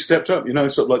stepped up.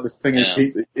 Sort of like the thing is,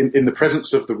 in the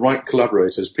presence of the right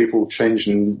collaborators, people change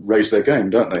and raise their game,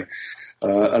 don't they?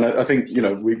 And I think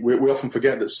we often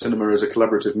forget that cinema is a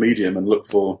collaborative medium and look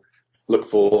for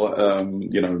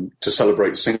to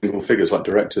celebrate single figures like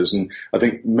directors. And I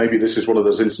think maybe this is one of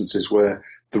those instances where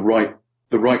the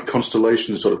right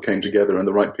constellation sort of came together and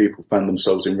the right people found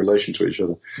themselves in relation to each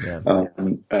other. Yeah.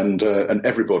 And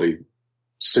everybody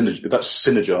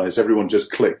synergized. Everyone just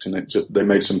clicked, and they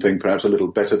made something perhaps a little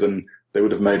better than they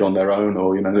would have made on their own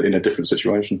or in a different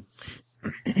situation.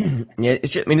 Yeah,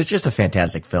 it's just a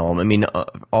fantastic film. I mean,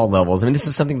 all levels. I mean, this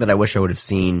is something that I wish I would have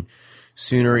seen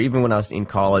sooner. Even when I was in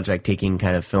college, taking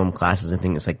kind of film classes and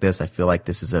things like this, I feel like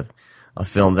this is a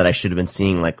film that I should have been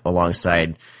seeing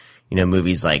alongside,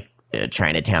 movies like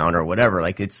Chinatown or whatever.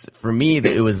 It's for me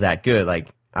that it was that good.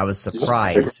 I was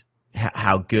surprised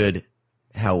how good,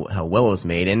 how well it was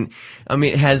made. And I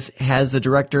mean, has the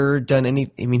director done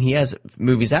any? I mean, he has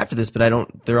movies after this, but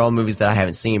they're all movies that I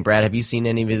haven't seen. Brad, have you seen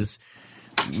any of his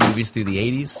movies through the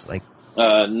 80s?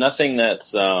 Nothing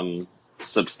that's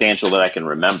substantial that I can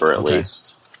remember, at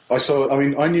least. I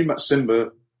knew Matt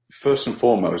Simba first and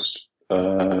foremost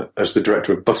as the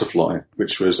director of Butterfly,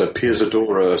 which was a Pia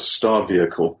Zadora star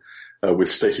vehicle with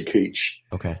Stacey Keach.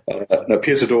 Okay. Now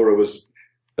Pia Zadora was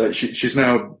she's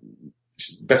now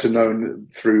better known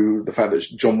through the fact that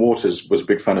John Waters was a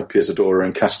big fan of Pia Zadora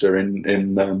and cast her in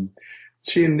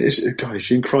is she in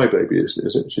Crybaby?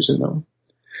 Is it? She's in that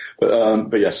one.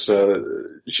 But yes,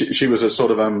 she was a sort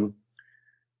of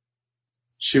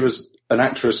she was an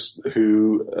actress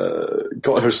who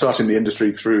got her start in the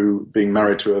industry through being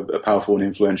married to a powerful and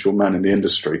influential man in the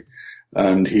industry.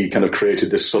 and he kind of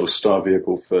created this sort of star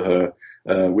vehicle for her,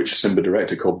 which Simba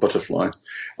directed, called Butterfly.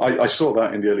 I saw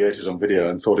that in the early 80s on video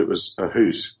and thought it was a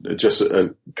hoot, just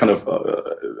a kind of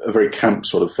a very camp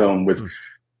sort of film with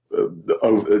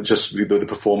just the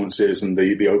performances and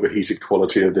the overheated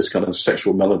quality of this kind of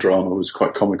sexual melodrama was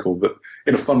quite comical, but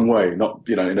in a fun way, not,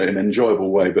 in an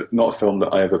enjoyable way, but not a film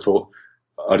that I ever thought,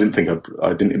 I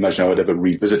didn't imagine I would ever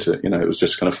revisit it. It was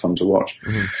just kind of fun to watch.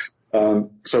 Mm-hmm.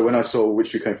 So when I saw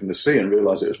Which You Came From the Sea and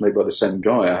realized it was made by the same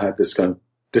guy, I had this kind of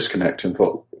disconnect and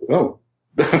thought, oh,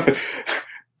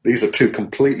 these are two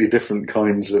completely different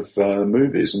kinds of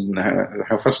movies, and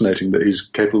how fascinating that he's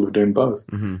capable of doing both.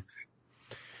 Mm-hmm.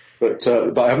 But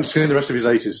I haven't seen the rest of his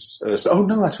 80s. Oh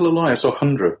no, I tell a lie. I saw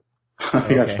 100.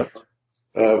 Okay. Yes.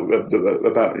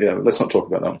 Let's not talk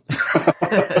about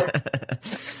that.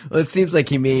 Well, it seems like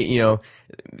he may,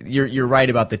 you're right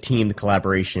about the team, the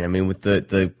collaboration. I mean, with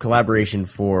the collaboration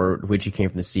for Which You Came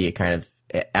From the Sea, it kind of,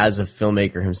 as a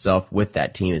filmmaker himself with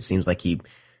that team, it seems like he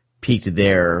peaked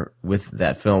there with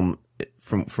that film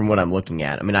from what I'm looking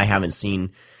at. I mean, I haven't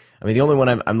seen, the only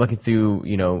one I'm looking through,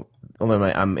 only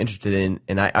one I'm interested in,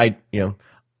 and I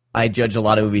judge a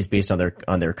lot of movies based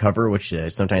on their cover, which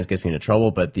sometimes gets me into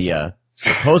trouble, but the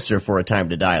poster for A Time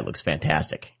to Die looks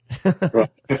fantastic.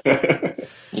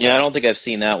 Yeah, I don't think I've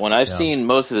seen that one. I've seen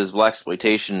most of his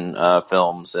blaxploitation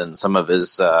films and some of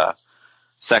his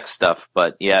sex stuff,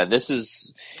 but yeah,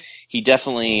 he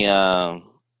definitely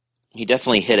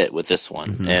hit it with this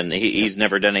one, mm-hmm. and he's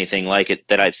never done anything like it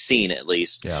that I've seen, at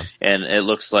least. Yeah. And it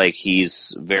looks like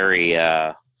he's very,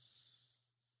 I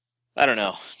don't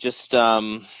know, just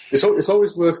it's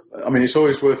always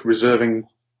worth reserving.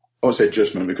 I won't say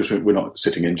judgment because we're not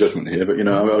sitting in judgment here, but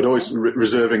I would always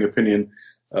reserving opinion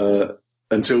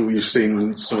until you've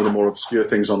seen some of the more obscure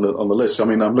things on the list. I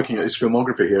mean, I'm looking at his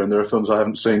filmography here, and there are films I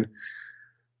haven't seen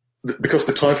because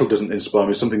the title doesn't inspire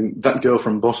me. Something That Girl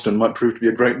from Boston might prove to be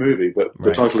a great movie, but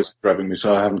the title is grabbing me,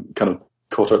 so I haven't kind of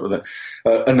caught up with it.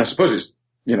 And I suppose it's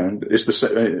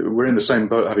we're in the same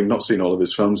boat, having not seen all of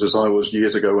his films, as I was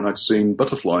years ago when I'd seen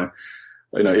Butterfly.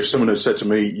 If someone had said to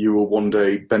me, you will one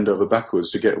day bend over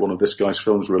backwards to get one of this guy's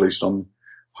films released on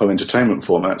home entertainment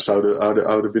formats, I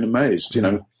would have been amazed,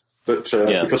 But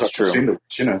because I've seen them,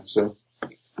 so.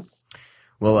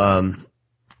 Well,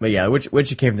 but yeah,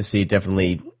 which You Came From the Sea,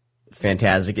 definitely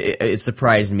fantastic. It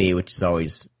surprised me, which is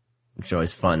always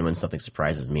fun when something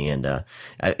surprises me. And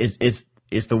is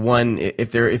the one,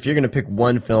 if you're going to pick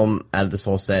one film out of this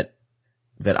whole set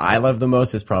that I love the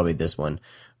most, is probably this one.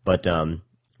 But I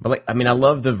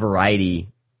love the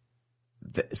variety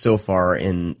so far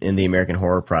in the American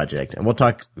Horror Project, and we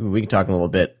can talk a little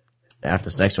bit after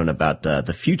this next one about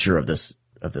the future of this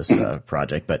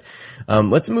project. But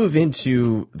let's move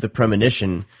into The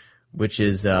Premonition, which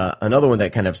is another one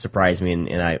that kind of surprised me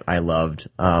and I loved.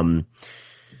 How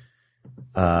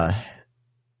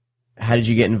did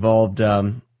you get involved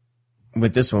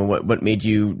with this one? What made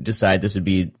you decide this would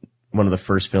be one of the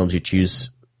first films you choose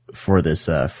for this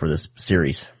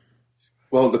series?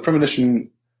 Well, The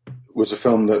Premonition was a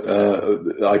film that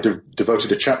I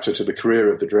devoted a chapter to the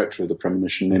career of the director of The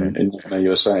Premonition in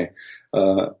USA.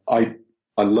 I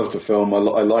love the film. I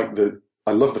love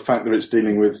the fact that it's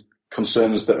dealing with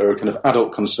concerns that are kind of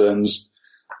adult concerns.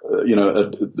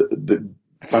 The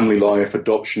family life,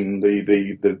 adoption,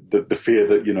 the fear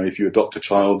that if you adopt a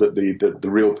child, that the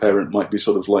real parent might be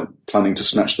sort of like planning to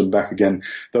snatch them back again.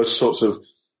 Those sorts of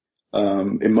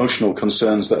emotional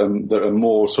concerns that are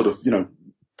more sort of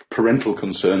parental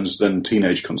concerns than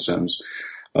teenage concerns.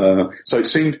 So it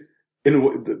seemed,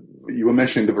 you were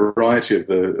mentioning the variety of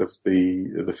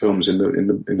the films in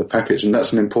the package, and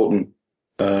that's an important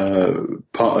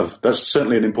that's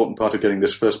certainly an important part of getting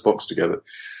this first box together,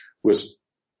 was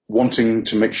wanting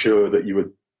to make sure that you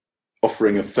were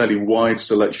offering a fairly wide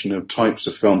selection of types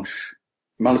of film.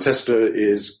 Malatesta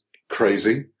is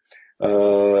crazy.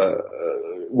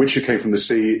 Which You Came From the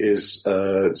Sea is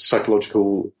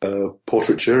psychological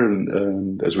portraiture,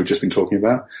 and as we've just been talking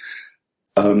about.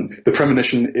 The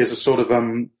Premonition is a sort of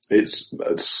it's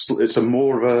a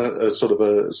more of a sort of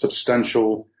a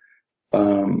substantial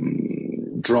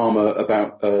drama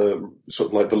about sort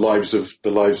of like the lives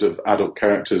of adult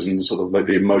characters and sort of like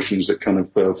the emotions that kind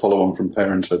of follow on from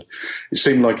parenthood. It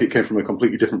seemed like it came from a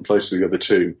completely different place to the other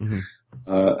two,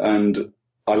 and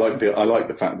I like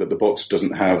the fact that the box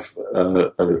doesn't have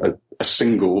a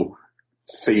single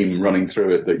theme running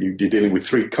through it, that you're dealing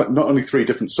with not only three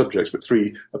different subjects, but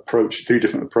three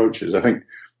different approaches. I think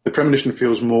The Premonition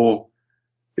feels more,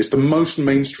 it's the most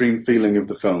mainstream feeling of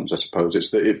the films, I suppose.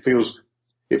 It's that it feels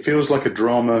like a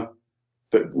drama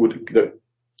that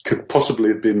could possibly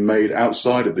have been made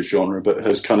outside of the genre, but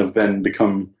has kind of then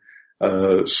become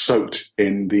soaked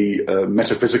in the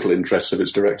metaphysical interests of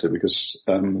its director, because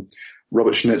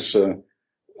Robert Schnitzer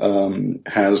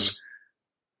has,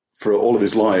 for all of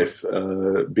his life,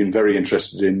 been very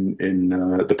interested in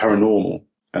the paranormal,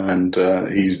 and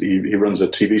he runs a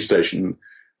TV station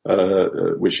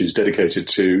which is dedicated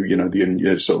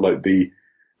to sort of like the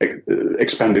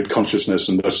expanded consciousness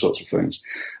and those sorts of things.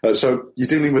 So you're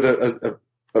dealing with a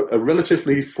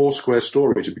relatively foursquare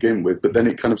story to begin with, but then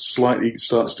it kind of slightly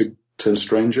starts to turn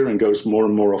stranger and goes more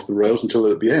and more off the rails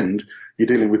until at the end you're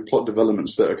dealing with plot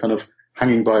developments that are kind of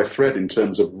hanging by a thread in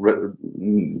terms of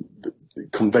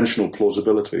conventional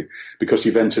plausibility, because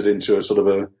you've entered into a sort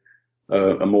of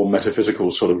a more metaphysical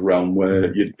sort of realm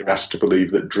where you're asked to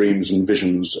believe that dreams and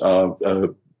visions are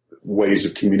ways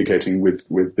of communicating with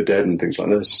the dead and things like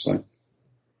this. So.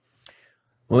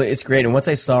 Well, it's great. And once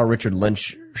I saw Richard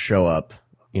Lynch show up,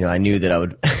 I knew that I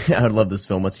would I would love this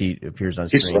film once he appears on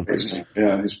screen.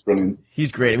 He's brilliant.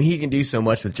 He's great. I mean, he can do so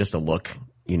much with just a look,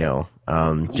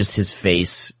 just his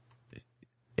face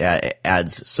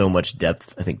adds so much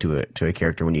depth, I think, to a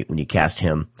character when you cast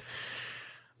him.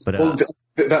 But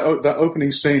that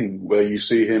opening scene where you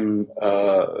see him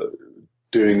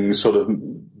doing sort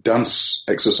of dance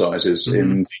exercises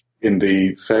in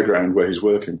the fairground where he's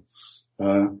working,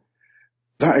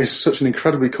 that is such an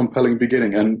incredibly compelling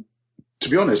beginning. And to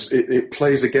be honest, it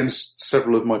plays against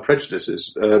several of my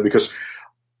prejudices, because,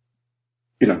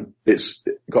 it's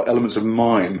got elements of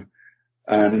mime,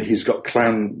 and he's got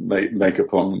clown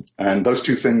makeup on, and those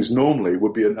two things normally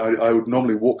would be, I would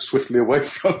normally walk swiftly away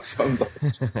from that.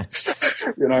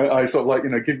 I sort of like,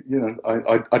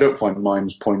 I don't find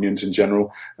mimes poignant in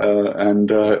general,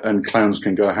 and clowns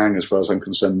can go hang as far as I'm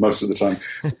concerned most of the time.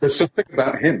 There's something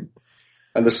about him,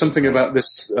 and there's something about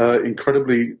this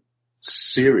incredibly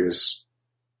serious,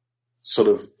 sort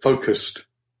of focused,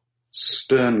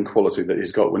 stern quality that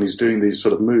he's got when he's doing these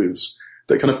sort of moves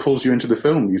that kind of pulls you into the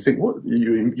film. You think, what?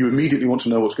 You immediately want to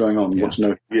know what's going on. You want to know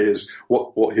who he is,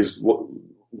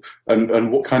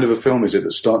 and what kind of a film is it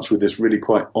that starts with this really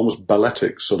quite almost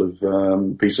balletic sort of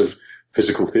piece of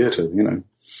physical theatre.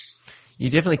 You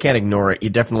definitely can't ignore it. You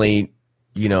definitely.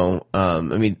 I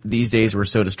mean, these days we're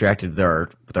so distracted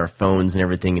with our phones and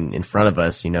everything in front of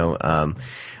us,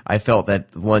 I felt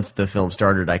that once the film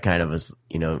started, I kind of was,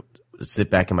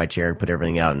 sit back in my chair and put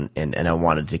everything out, and I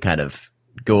wanted to kind of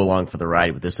go along for the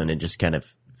ride with this one and just kind of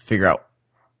figure out,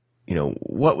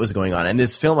 what was going on. And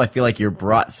this film, I feel like you're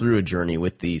brought through a journey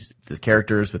with the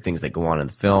characters, with things that go on in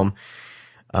the film.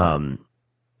 I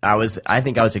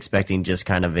think I was expecting just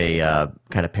kind of a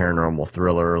kind of paranormal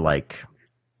thriller, like,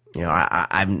 I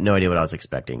have no idea what I was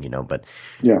expecting, but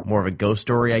more of a ghost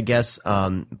story, I guess.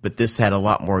 But this had a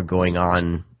lot more going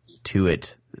on to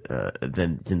it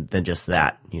than just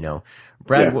that,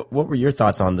 Brad, what were your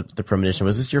thoughts on the Premonition?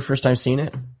 Was this your first time seeing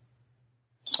it?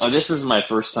 This is my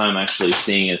first time actually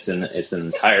seeing it in its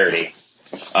entirety.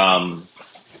 I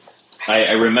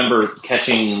remember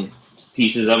catching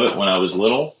pieces of it when I was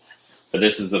little, but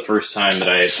this is the first time that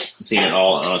I've seen it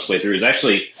all on its way through. It's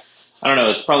actually, I don't know,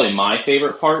 it's probably my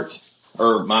favorite part,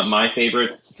 or my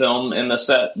favorite film in the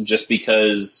set, just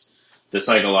because the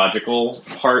psychological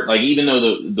part, like, even though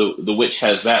the witch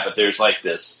has that, but there's like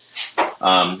this,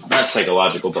 not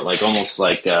psychological, but like almost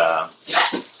like, I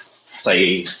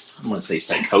want to say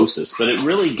psychosis, but it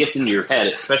really gets into your head,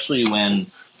 especially when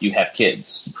you have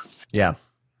kids. Yeah.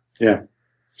 Yeah.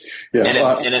 Yeah.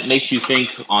 And it makes you think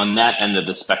on that end of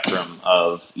the spectrum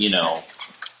of,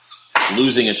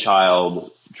 losing a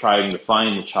child, trying to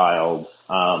find a child,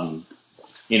 and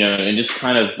just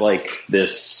kind of like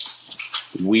this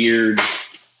weird,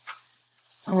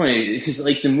 I don't know, because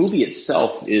like the movie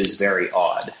itself is very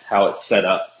odd how it's set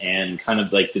up and kind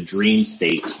of like the dream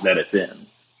state that it's in.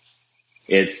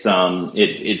 It's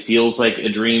it feels like a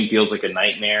dream, feels like a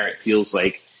nightmare. It feels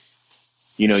like,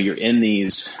 you're in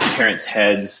these parents'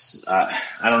 heads. I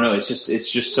don't know. It's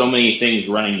just so many things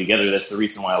running together. That's the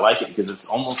reason why I like it, because it's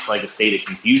almost like a state of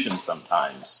confusion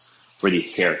sometimes for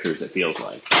these characters. It feels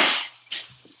like.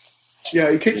 Yeah,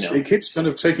 it keeps kind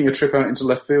of taking a trip out into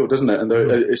left field, doesn't it? And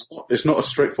it's not a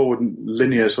straightforward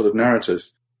linear sort of narrative.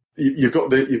 You've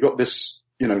got this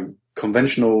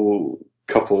conventional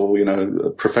couple, a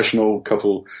professional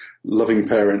couple, loving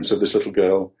parents of this little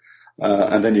girl,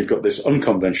 and then you've got this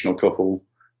unconventional couple,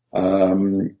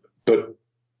 but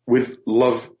with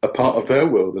love a part of their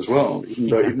world as well,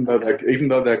 even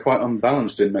though they're quite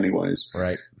unbalanced in many ways.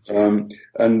 Right. And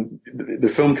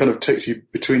the film kind of takes you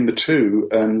between the two,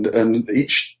 and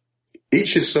each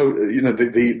is so,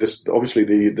 obviously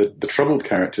the troubled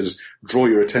characters draw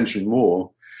your attention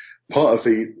more, part of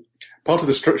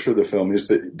the structure of the film is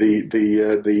that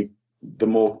the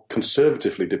more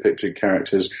conservatively depicted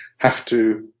characters have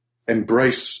to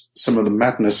embrace some of the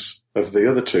madness of the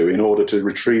other two in order to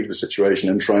retrieve the situation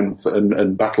and try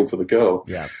and battle for the girl.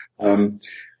 Yeah.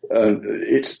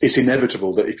 It's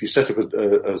inevitable that if you set up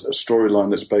a storyline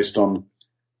that's based on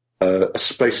a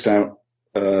spaced out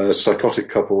psychotic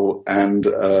couple and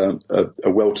a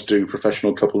well-to-do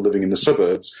professional couple living in the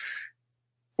suburbs,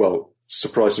 well,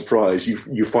 surprise, surprise,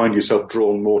 you find yourself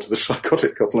drawn more to the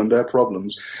psychotic couple and their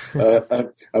problems.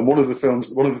 And one of the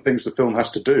things the film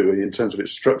has to do in terms of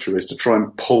its structure is to try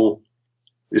and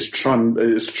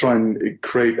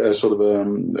create a sort of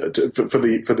for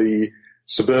the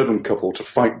suburban couple to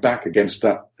fight back against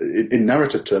that in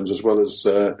narrative terms as well as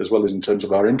in terms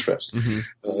of our interest.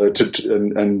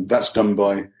 Mm-hmm. And that's done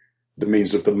by the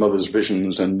means of the mother's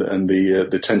visions and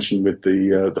the tension with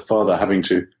the father having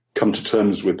to come to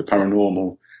terms with the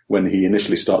paranormal when he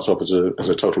initially starts off as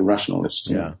a total rationalist.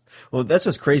 Yeah. Well, that's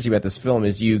what's crazy about this film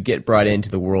is you get brought into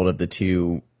the world of the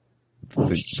two,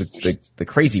 the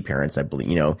crazy parents, I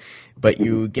believe, but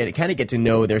you kind of get to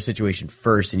know their situation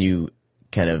first, and you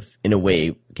kind of, in a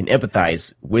way, can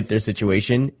empathize with their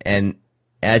situation. And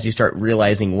as you start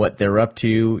realizing what they're up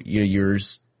to, your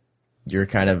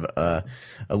kind of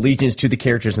allegiance to the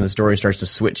characters in the story starts to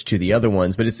switch to the other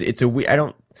ones. But it's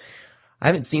I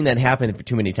haven't seen that happen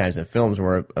too many times in films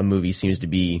where a movie seems to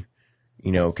be,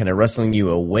 kind of wrestling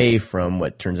you away from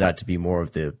what turns out to be more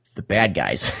of the bad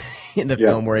guys in the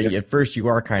film, where at first you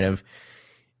are kind of,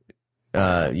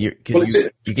 you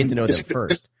get to know them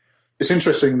first. It's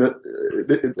interesting that,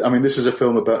 this is a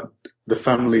film about the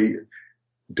family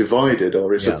divided,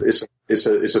 or it's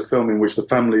a film in which the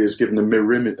family is given a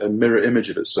mirror image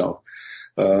of itself,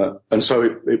 and so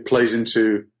it plays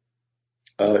into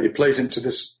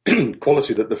this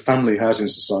quality that the family has in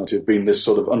society of being this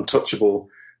sort of untouchable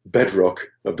bedrock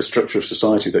of the structure of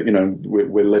society that,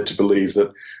 we're led to believe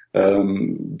that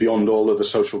beyond all of the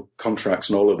social contracts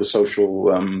and all of the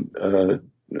social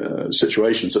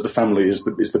situations, that the family is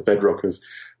the bedrock of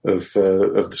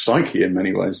the psyche in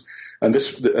many ways. And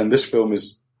this film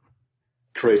is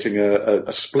creating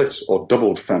a split or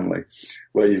doubled family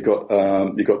where you've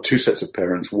got two sets of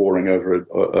parents warring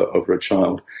over a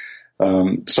child.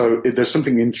 So there's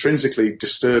something intrinsically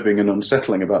disturbing and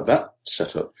unsettling about that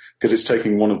setup, because it's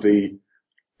taking one of the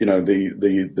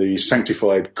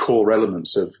sanctified core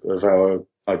elements of our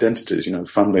identities,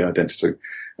 family identity,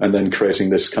 and then creating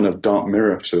this kind of dark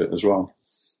mirror to it as well.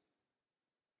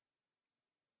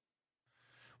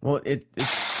 Well, it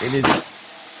is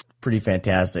pretty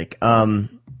fantastic.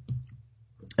 And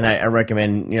I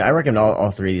recommend,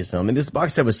 all three of these films. And this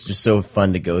box set was just so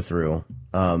fun to go through.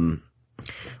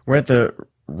 We're at the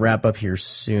wrap up here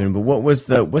soon, but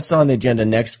what's on the agenda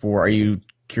next are you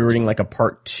curating like a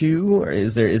part 2, or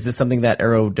is this something that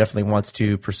Arrow definitely wants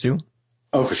to pursue?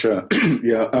 Oh, for sure.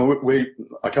 Yeah.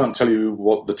 I can't tell you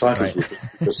what the titles will be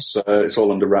because it's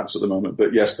all under wraps at the moment,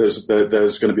 but yes, there's going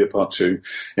to be a part 2.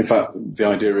 In fact, the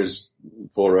idea is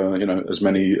for, as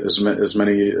many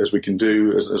as we can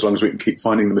do, as long as we can keep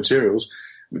finding the materials.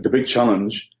 The big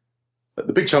challenge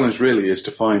really is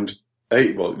to find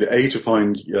to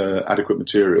find adequate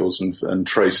materials and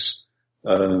trace,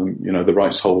 the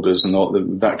rights holders and all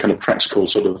that kind of practical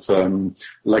sort of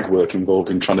legwork involved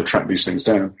in trying to track these things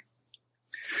down.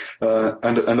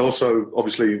 And also,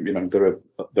 obviously, there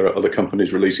are other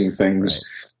companies releasing things,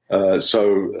 right.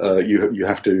 So you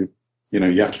have to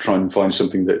try and find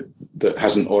something that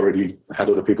hasn't already had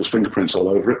other people's fingerprints all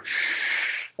over it,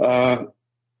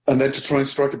 and then to try and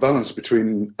strike a balance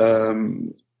between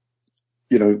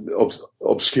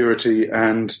obscurity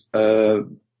and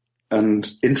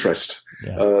interest.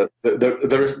 Yeah.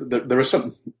 There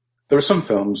are some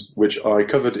films which I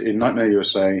covered in Nightmare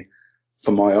USA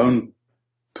for my own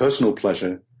personal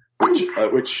pleasure,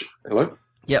 which hello?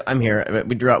 Yeah, I'm here.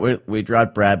 We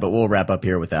dropped Brad, but we'll wrap up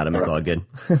here without him. It's all good.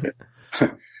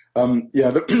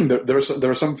 There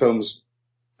are some films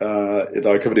that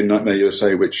I covered in Nightmare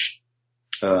USA which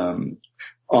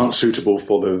aren't suitable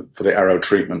for the Arrow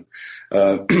treatment.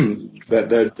 They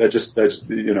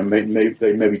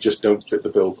maybe just don't fit the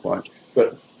bill quite.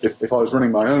 But if I was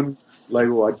running my own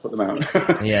label, I'd put them out.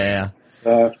 Yeah.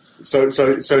 So it's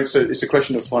a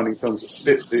question of finding films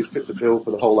that fit the bill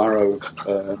for the whole Arrow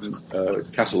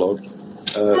catalogue,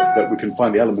 that we can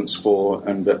find the elements for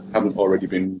and that haven't already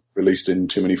been released in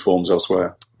too many forms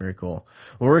elsewhere. Very cool.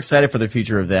 Well, we're excited for the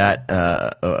future of that,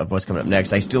 of what's coming up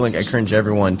next. I encourage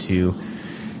everyone to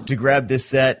grab this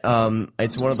set.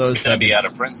 It's one of those. It's going to be out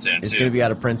of print soon. It's going to be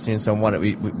out of print soon. So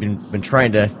we've been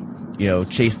trying to,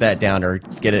 chase that down or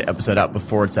get an episode out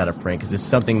before it's out of print, because it's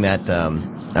something that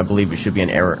I believe it should be in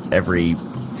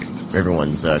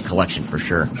everyone's collection for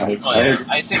sure.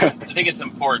 I think it's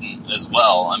important as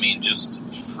well. I mean, just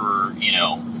for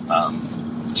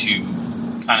to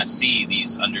kind of see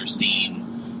these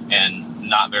underseen and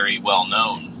not very well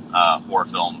known horror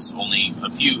films. Only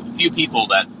a few people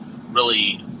that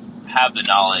really have the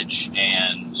knowledge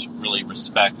and really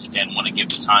respect and want to give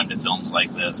the time to films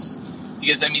like this,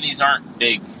 because I mean, these aren't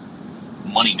big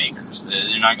money makers.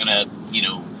 They're not going to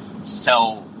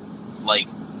sell like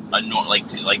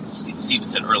Steven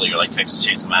said earlier, like Texas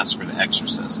Chainsaw Massacre, The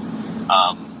Exorcist.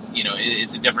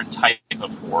 It's a different type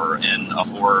of horror, and a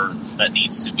horror that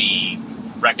needs to be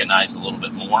recognized a little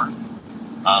bit more,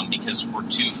 because we're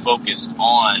too focused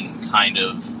on kind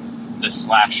of the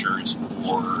slashers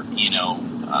or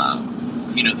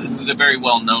the very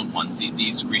well known ones.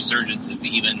 These resurgence of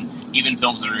even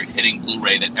films that are hitting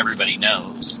Blu-ray that everybody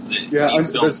knows.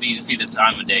 These films need to see the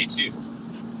time of day too.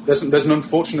 There's an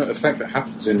unfortunate effect that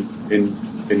happens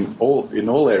in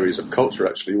all areas of culture,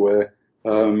 actually, where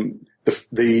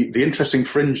the interesting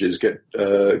fringes get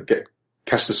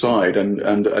cast aside, and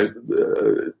in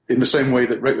the same way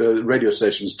that radio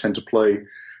stations tend to play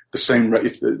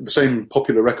the same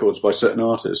popular records by certain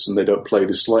artists, and they don't play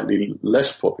the slightly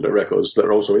less popular records that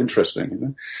are also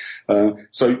interesting.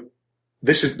 So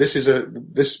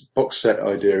this box set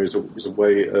idea is a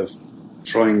way of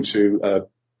trying to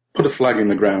put a flag in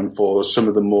the ground for some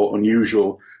of the more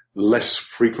unusual, less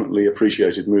frequently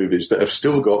appreciated movies that have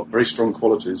still got very strong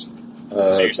qualities.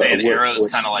 So you're saying Arrow's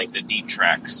kind of like the deep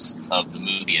tracks of the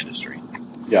movie industry.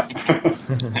 Yeah.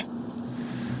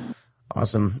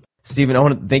 Awesome. Steven, I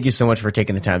want to thank you so much for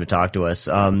taking the time to talk to us.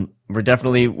 We're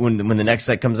definitely, when the next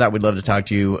set comes out, we'd love to talk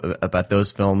to you about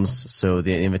those films. So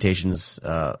the invitation's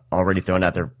already thrown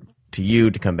out there to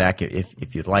you to come back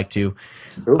if you'd like to.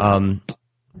 Cool.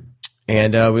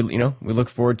 And we look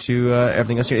forward to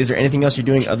everything else. Is there anything else you're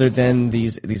doing other than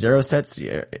these Arrow sets?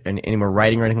 Any more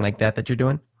writing or anything like that you're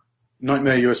doing?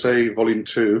 Nightmare USA Volume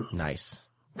 2. Nice.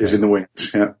 Is in the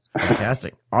wings. Yeah.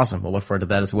 Fantastic. Awesome. We'll look forward to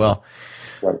that as well.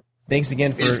 Right. Thanks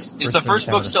again for. Is the first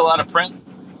book still out of print?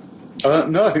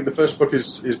 No, I think the first book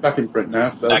is back in print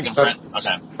now. Back in print.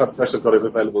 Okay. Fab Press have got it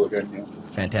available again. Yeah.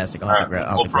 Fantastic. I'll have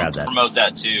to grab that. Promote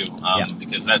that too,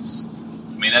 because that's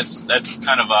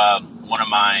kind of one of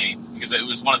my, because it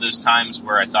was one of those times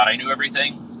where I thought I knew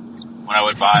everything when I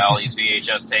would buy all these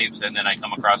VHS tapes, and then I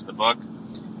come across the book,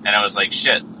 and I was like,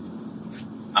 shit,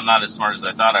 I'm not as smart as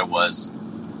I thought I was.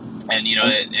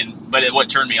 And but what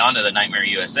turned me on to the Nightmare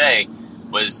USA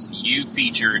was you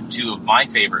featured two of my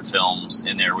favorite films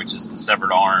in there, which is The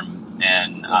Severed Arm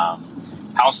and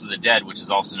House of the Dead, which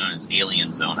is also known as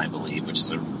Alien Zone, I believe, which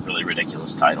is a really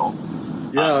ridiculous title.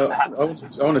 Yeah, I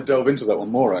want to delve into that one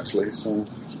more, actually.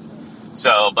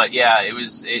 But yeah,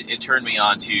 it turned me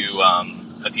on to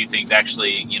a few things.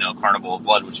 Actually, Carnival of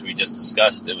Blood, which we just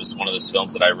discussed, it was one of those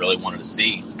films that I really wanted to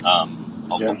see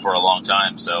for a long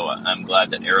time. So I'm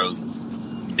glad that Arrow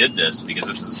did this, because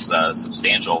this is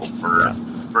substantial for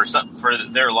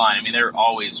their line. I mean, they're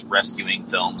always rescuing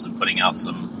films and putting out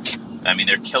some. I mean,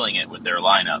 they're killing it with their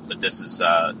lineup. But this is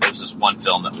there was this one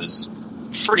film that was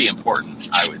pretty important,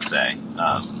 I would say,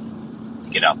 to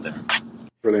get out there.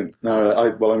 Brilliant. No,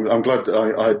 I'm glad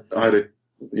I had a.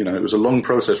 It was a long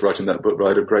process writing that book, but I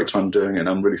had a great time doing it, and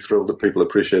I'm really thrilled that people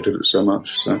appreciated it so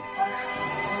much. So.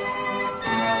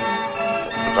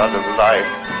 Blood of life.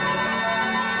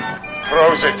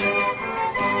 Froze it.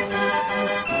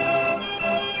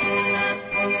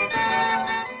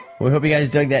 Well, we hope you guys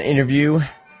dug that interview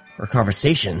or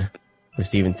conversation with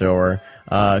Stephen Thrower.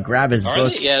 Grab his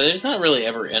book. There's not really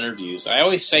ever interviews. I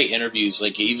always say interviews,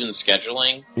 like even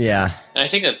scheduling. Yeah. And I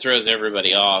think that throws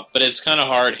everybody off. But it's kind of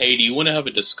hard. Hey, do you want to have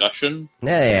a discussion?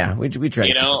 Yeah. We try to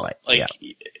keep it light.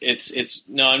 It's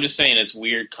no. I'm just saying it's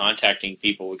weird contacting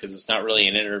people because it's not really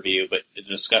an interview, but the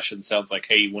discussion sounds like,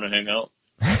 hey, you want to hang out?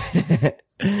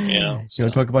 You want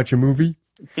to talk about your movie?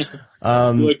 You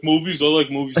like movies? I like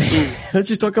movies too. Let's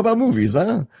just talk about movies,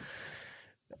 huh?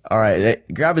 All right,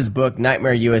 grab his book,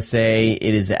 Nightmare USA.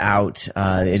 It is out.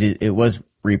 It was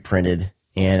reprinted,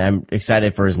 and I'm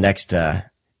excited for his next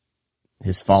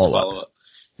his follow-up.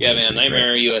 Yeah, man,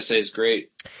 Nightmare USA is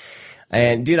great.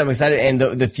 And dude, I'm excited. And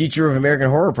the Future of American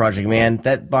Horror Project, man,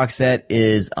 that box set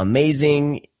is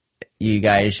amazing. You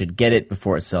guys should get it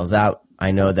before it sells out.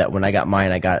 I know that when I got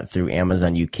mine, I got it through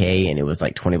Amazon UK, and it was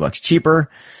like $20 cheaper.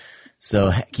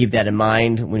 So keep that in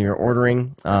mind when you're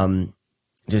ordering.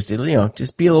 Just be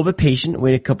a little bit patient.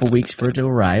 Wait a couple weeks for it to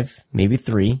arrive. Maybe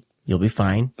 3. You'll be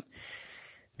fine.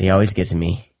 They always get to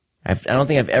me. I don't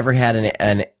think I've ever had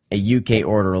a UK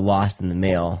order lost in the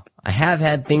mail. I have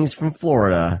had things from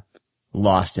Florida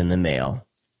lost in the mail.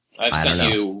 I've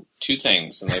sent you 2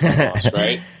 things and they've been lost,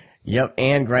 right? Yep,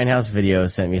 and Grindhouse Video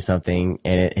sent me something,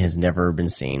 and it has never been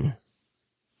seen.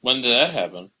 When did that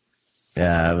happen?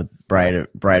 With Bride of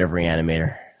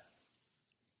Reanimator.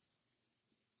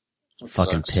 That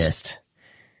Fucking sucks. pissed.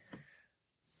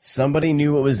 Somebody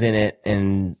knew what was in it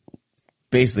and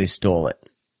basically stole it.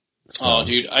 So, Oh,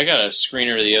 dude, I got a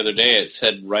screener the other day. It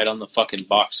said right on the fucking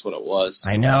box what it was.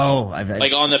 I know.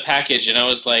 Like on the package, and I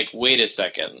was like, wait a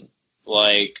second.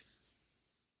 Like,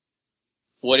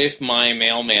 what if my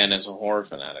mailman is a horror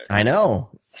fanatic? I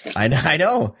know. I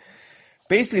know.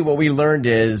 Basically, what we learned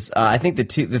is, I think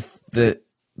the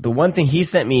one thing he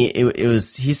sent me,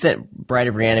 he sent Bride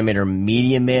of Reanimator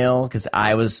media mail because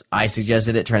I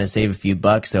suggested it, trying to save a few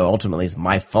bucks. So ultimately, it's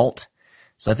my fault.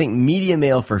 So I think media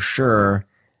mail for sure.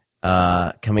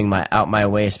 Coming out my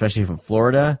way, especially from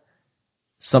Florida,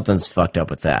 something's fucked up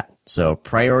with that. So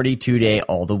priority 2-day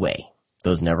all the way.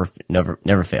 Those never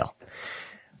fail.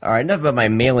 All right, enough about my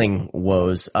mailing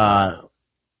woes. I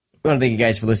want to thank you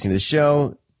guys for listening to the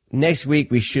show. Next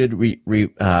week we should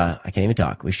I can't even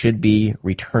talk. We should be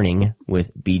returning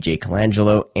with BJ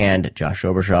Colangelo and Josh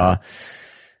Obershaw.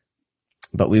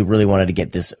 But we really wanted to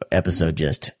get this episode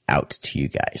just out to you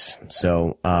guys.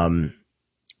 So,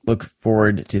 look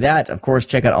forward to that. Of course,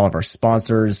 check out all of our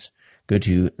sponsors. Go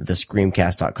to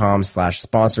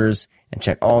thescreamcast.com/sponsors and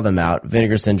check all of them out.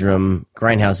 Vinegar Syndrome,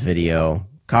 Grindhouse Video,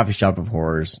 Coffee Shop of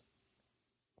Horrors,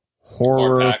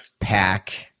 Horror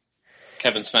Pack,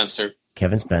 Kevin Spencer,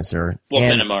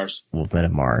 Wolfmen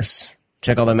of Mars.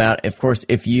 Check all them out. Of course,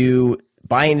 if you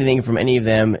buy anything from any of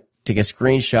them, take a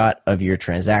screenshot of your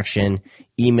transaction,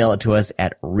 email it to us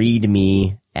at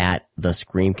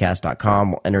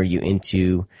readme@thescreamcast.com. We'll enter you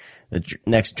into the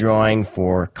next drawing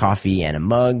for coffee and a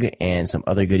mug and some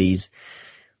other goodies.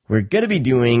 We're going to be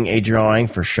doing a drawing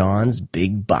for Sean's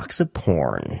big box of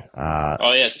porn.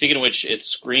 Oh, yeah. Speaking of which,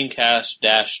 it's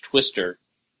ScreamCast-Twister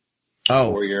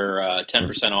for your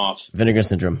 10% off. Vinegar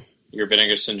Syndrome. Your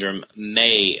Vinegar Syndrome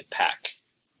May pack.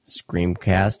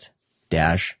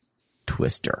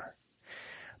 ScreamCast-Twister.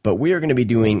 But we are going to be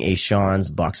doing a Sean's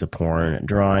box of porn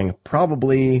drawing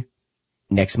probably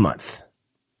next month.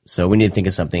 So we need to think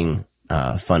of something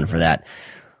fun for that.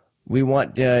 We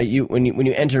want you when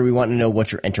you enter, we want to know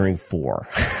what you're entering for.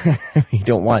 You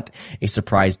don't want a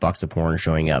surprise box of porn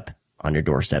showing up on your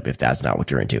doorstep if that's not what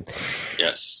you're into.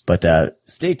 Yes. But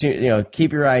stay tuned.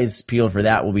 Keep your eyes peeled for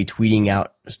that. We'll be tweeting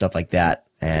out stuff like that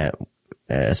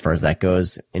as far as that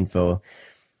goes, info.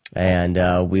 And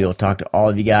we'll talk to all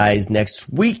of you guys next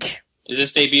week. Is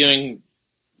this debuting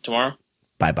tomorrow?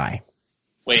 Bye-bye.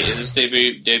 Wait, is this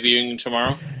debuting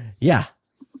tomorrow? Yeah.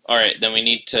 All right, then we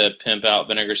need to pimp out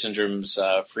Vinegar Syndrome's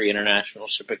free international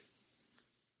shipping.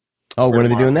 Oh, when are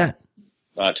they doing that?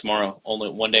 Tomorrow.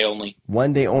 One day only.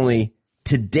 One day only.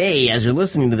 Today, as you're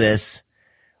listening to this,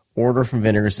 order from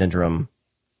Vinegar Syndrome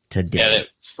today. Yeah, that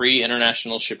free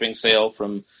international shipping sale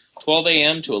from 12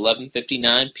 a.m. to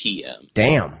 11:59 p.m.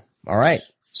 Damn. All right.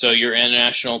 So your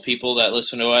international people that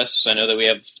listen to us, I know that we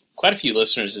have quite a few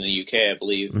listeners in the UK, I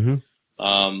believe.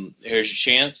 Mm-hmm. Here's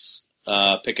your chance.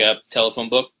 Pick up Telephone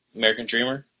Book, American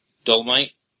Dreamer,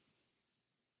 Dolomite.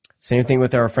 Same thing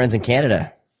with our friends in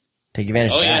Canada. Take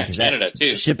advantage of that. Yeah, Canada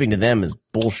too. Shipping to them is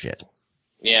bullshit.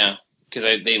 Yeah, because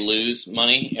they lose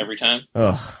money every time.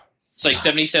 Ugh. It's like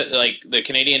 77. Like the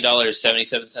Canadian dollar is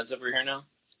 77 cents over here now.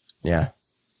 Yeah.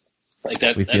 Like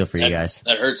that. We feel for you guys.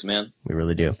 That hurts, man. We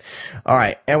really do. All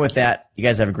right. And with that, you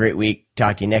guys have a great week.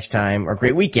 Talk to you next time, or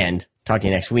great weekend. Talk to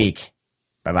you next week.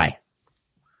 Bye-bye.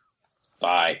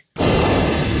 Bye.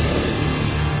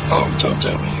 Oh, don't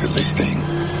tell me you're leaving.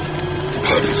 The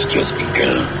party's just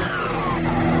begun.